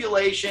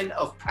manipulation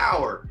of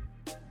power.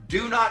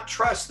 Do not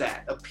trust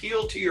that.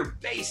 Appeal to your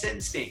base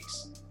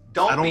instincts.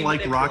 I don't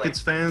like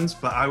Rockets fans,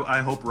 but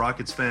I hope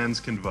Rockets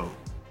fans can vote.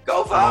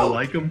 Go vote. I don't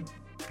like them.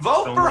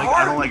 Vote for Harden.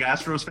 I don't like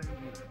Astros fans.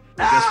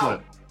 But guess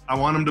what? I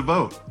want them to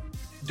vote.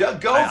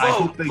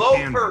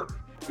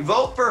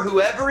 Vote for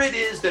whoever it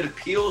is that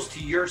appeals to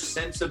your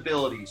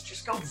sensibilities.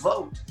 Just go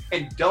vote.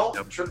 And don't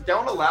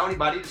allow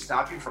anybody to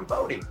stop you from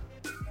voting.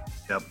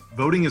 Yep.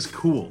 Voting is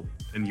cool,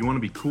 and you want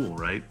to be cool,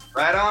 right?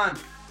 Right on.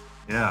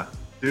 Yeah.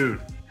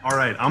 Dude. All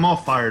right, I'm all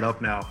fired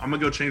up now. I'm gonna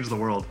go change the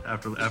world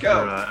after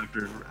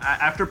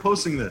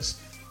posting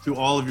this to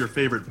all of your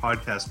favorite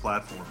podcast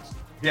platforms.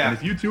 Yeah. And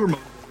if you too are,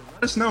 let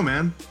us know,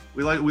 man.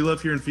 We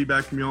love hearing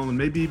feedback from y'all, and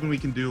maybe even we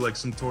can do like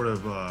some sort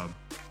of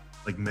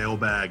like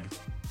mailbag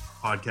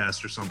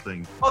podcast or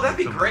something. Oh, that'd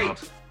be great.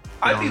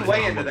 I'd be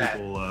way into that.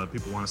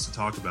 People want us to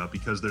talk about,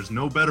 because there's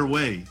no better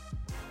way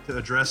to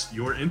address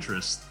your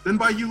interests than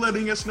by you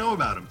letting us know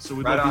about them. So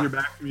we'd love to hear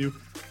back from you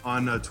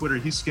on Twitter.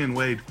 He's Skin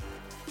Wade.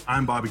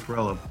 I'm Bobby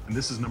Corello, and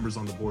this is Numbers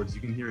on the Boards.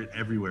 You can hear it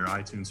everywhere: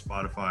 iTunes,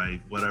 Spotify,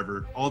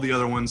 whatever. All the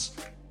other ones,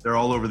 they're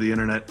all over the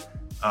internet.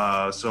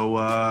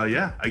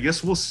 Yeah, I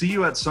guess we'll see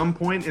you at some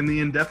point in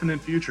the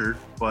indefinite future,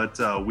 but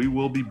we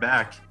will be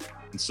back,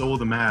 and so will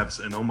the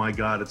Mavs, and oh my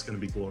God, it's going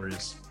to be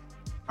glorious.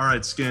 All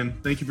right, Skin,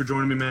 thank you for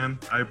joining me, man.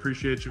 I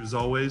appreciate you as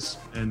always.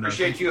 And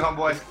appreciate you,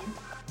 homeboy.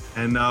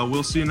 And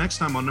we'll see you next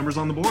time on Numbers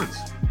on the Boards.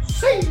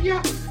 See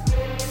ya.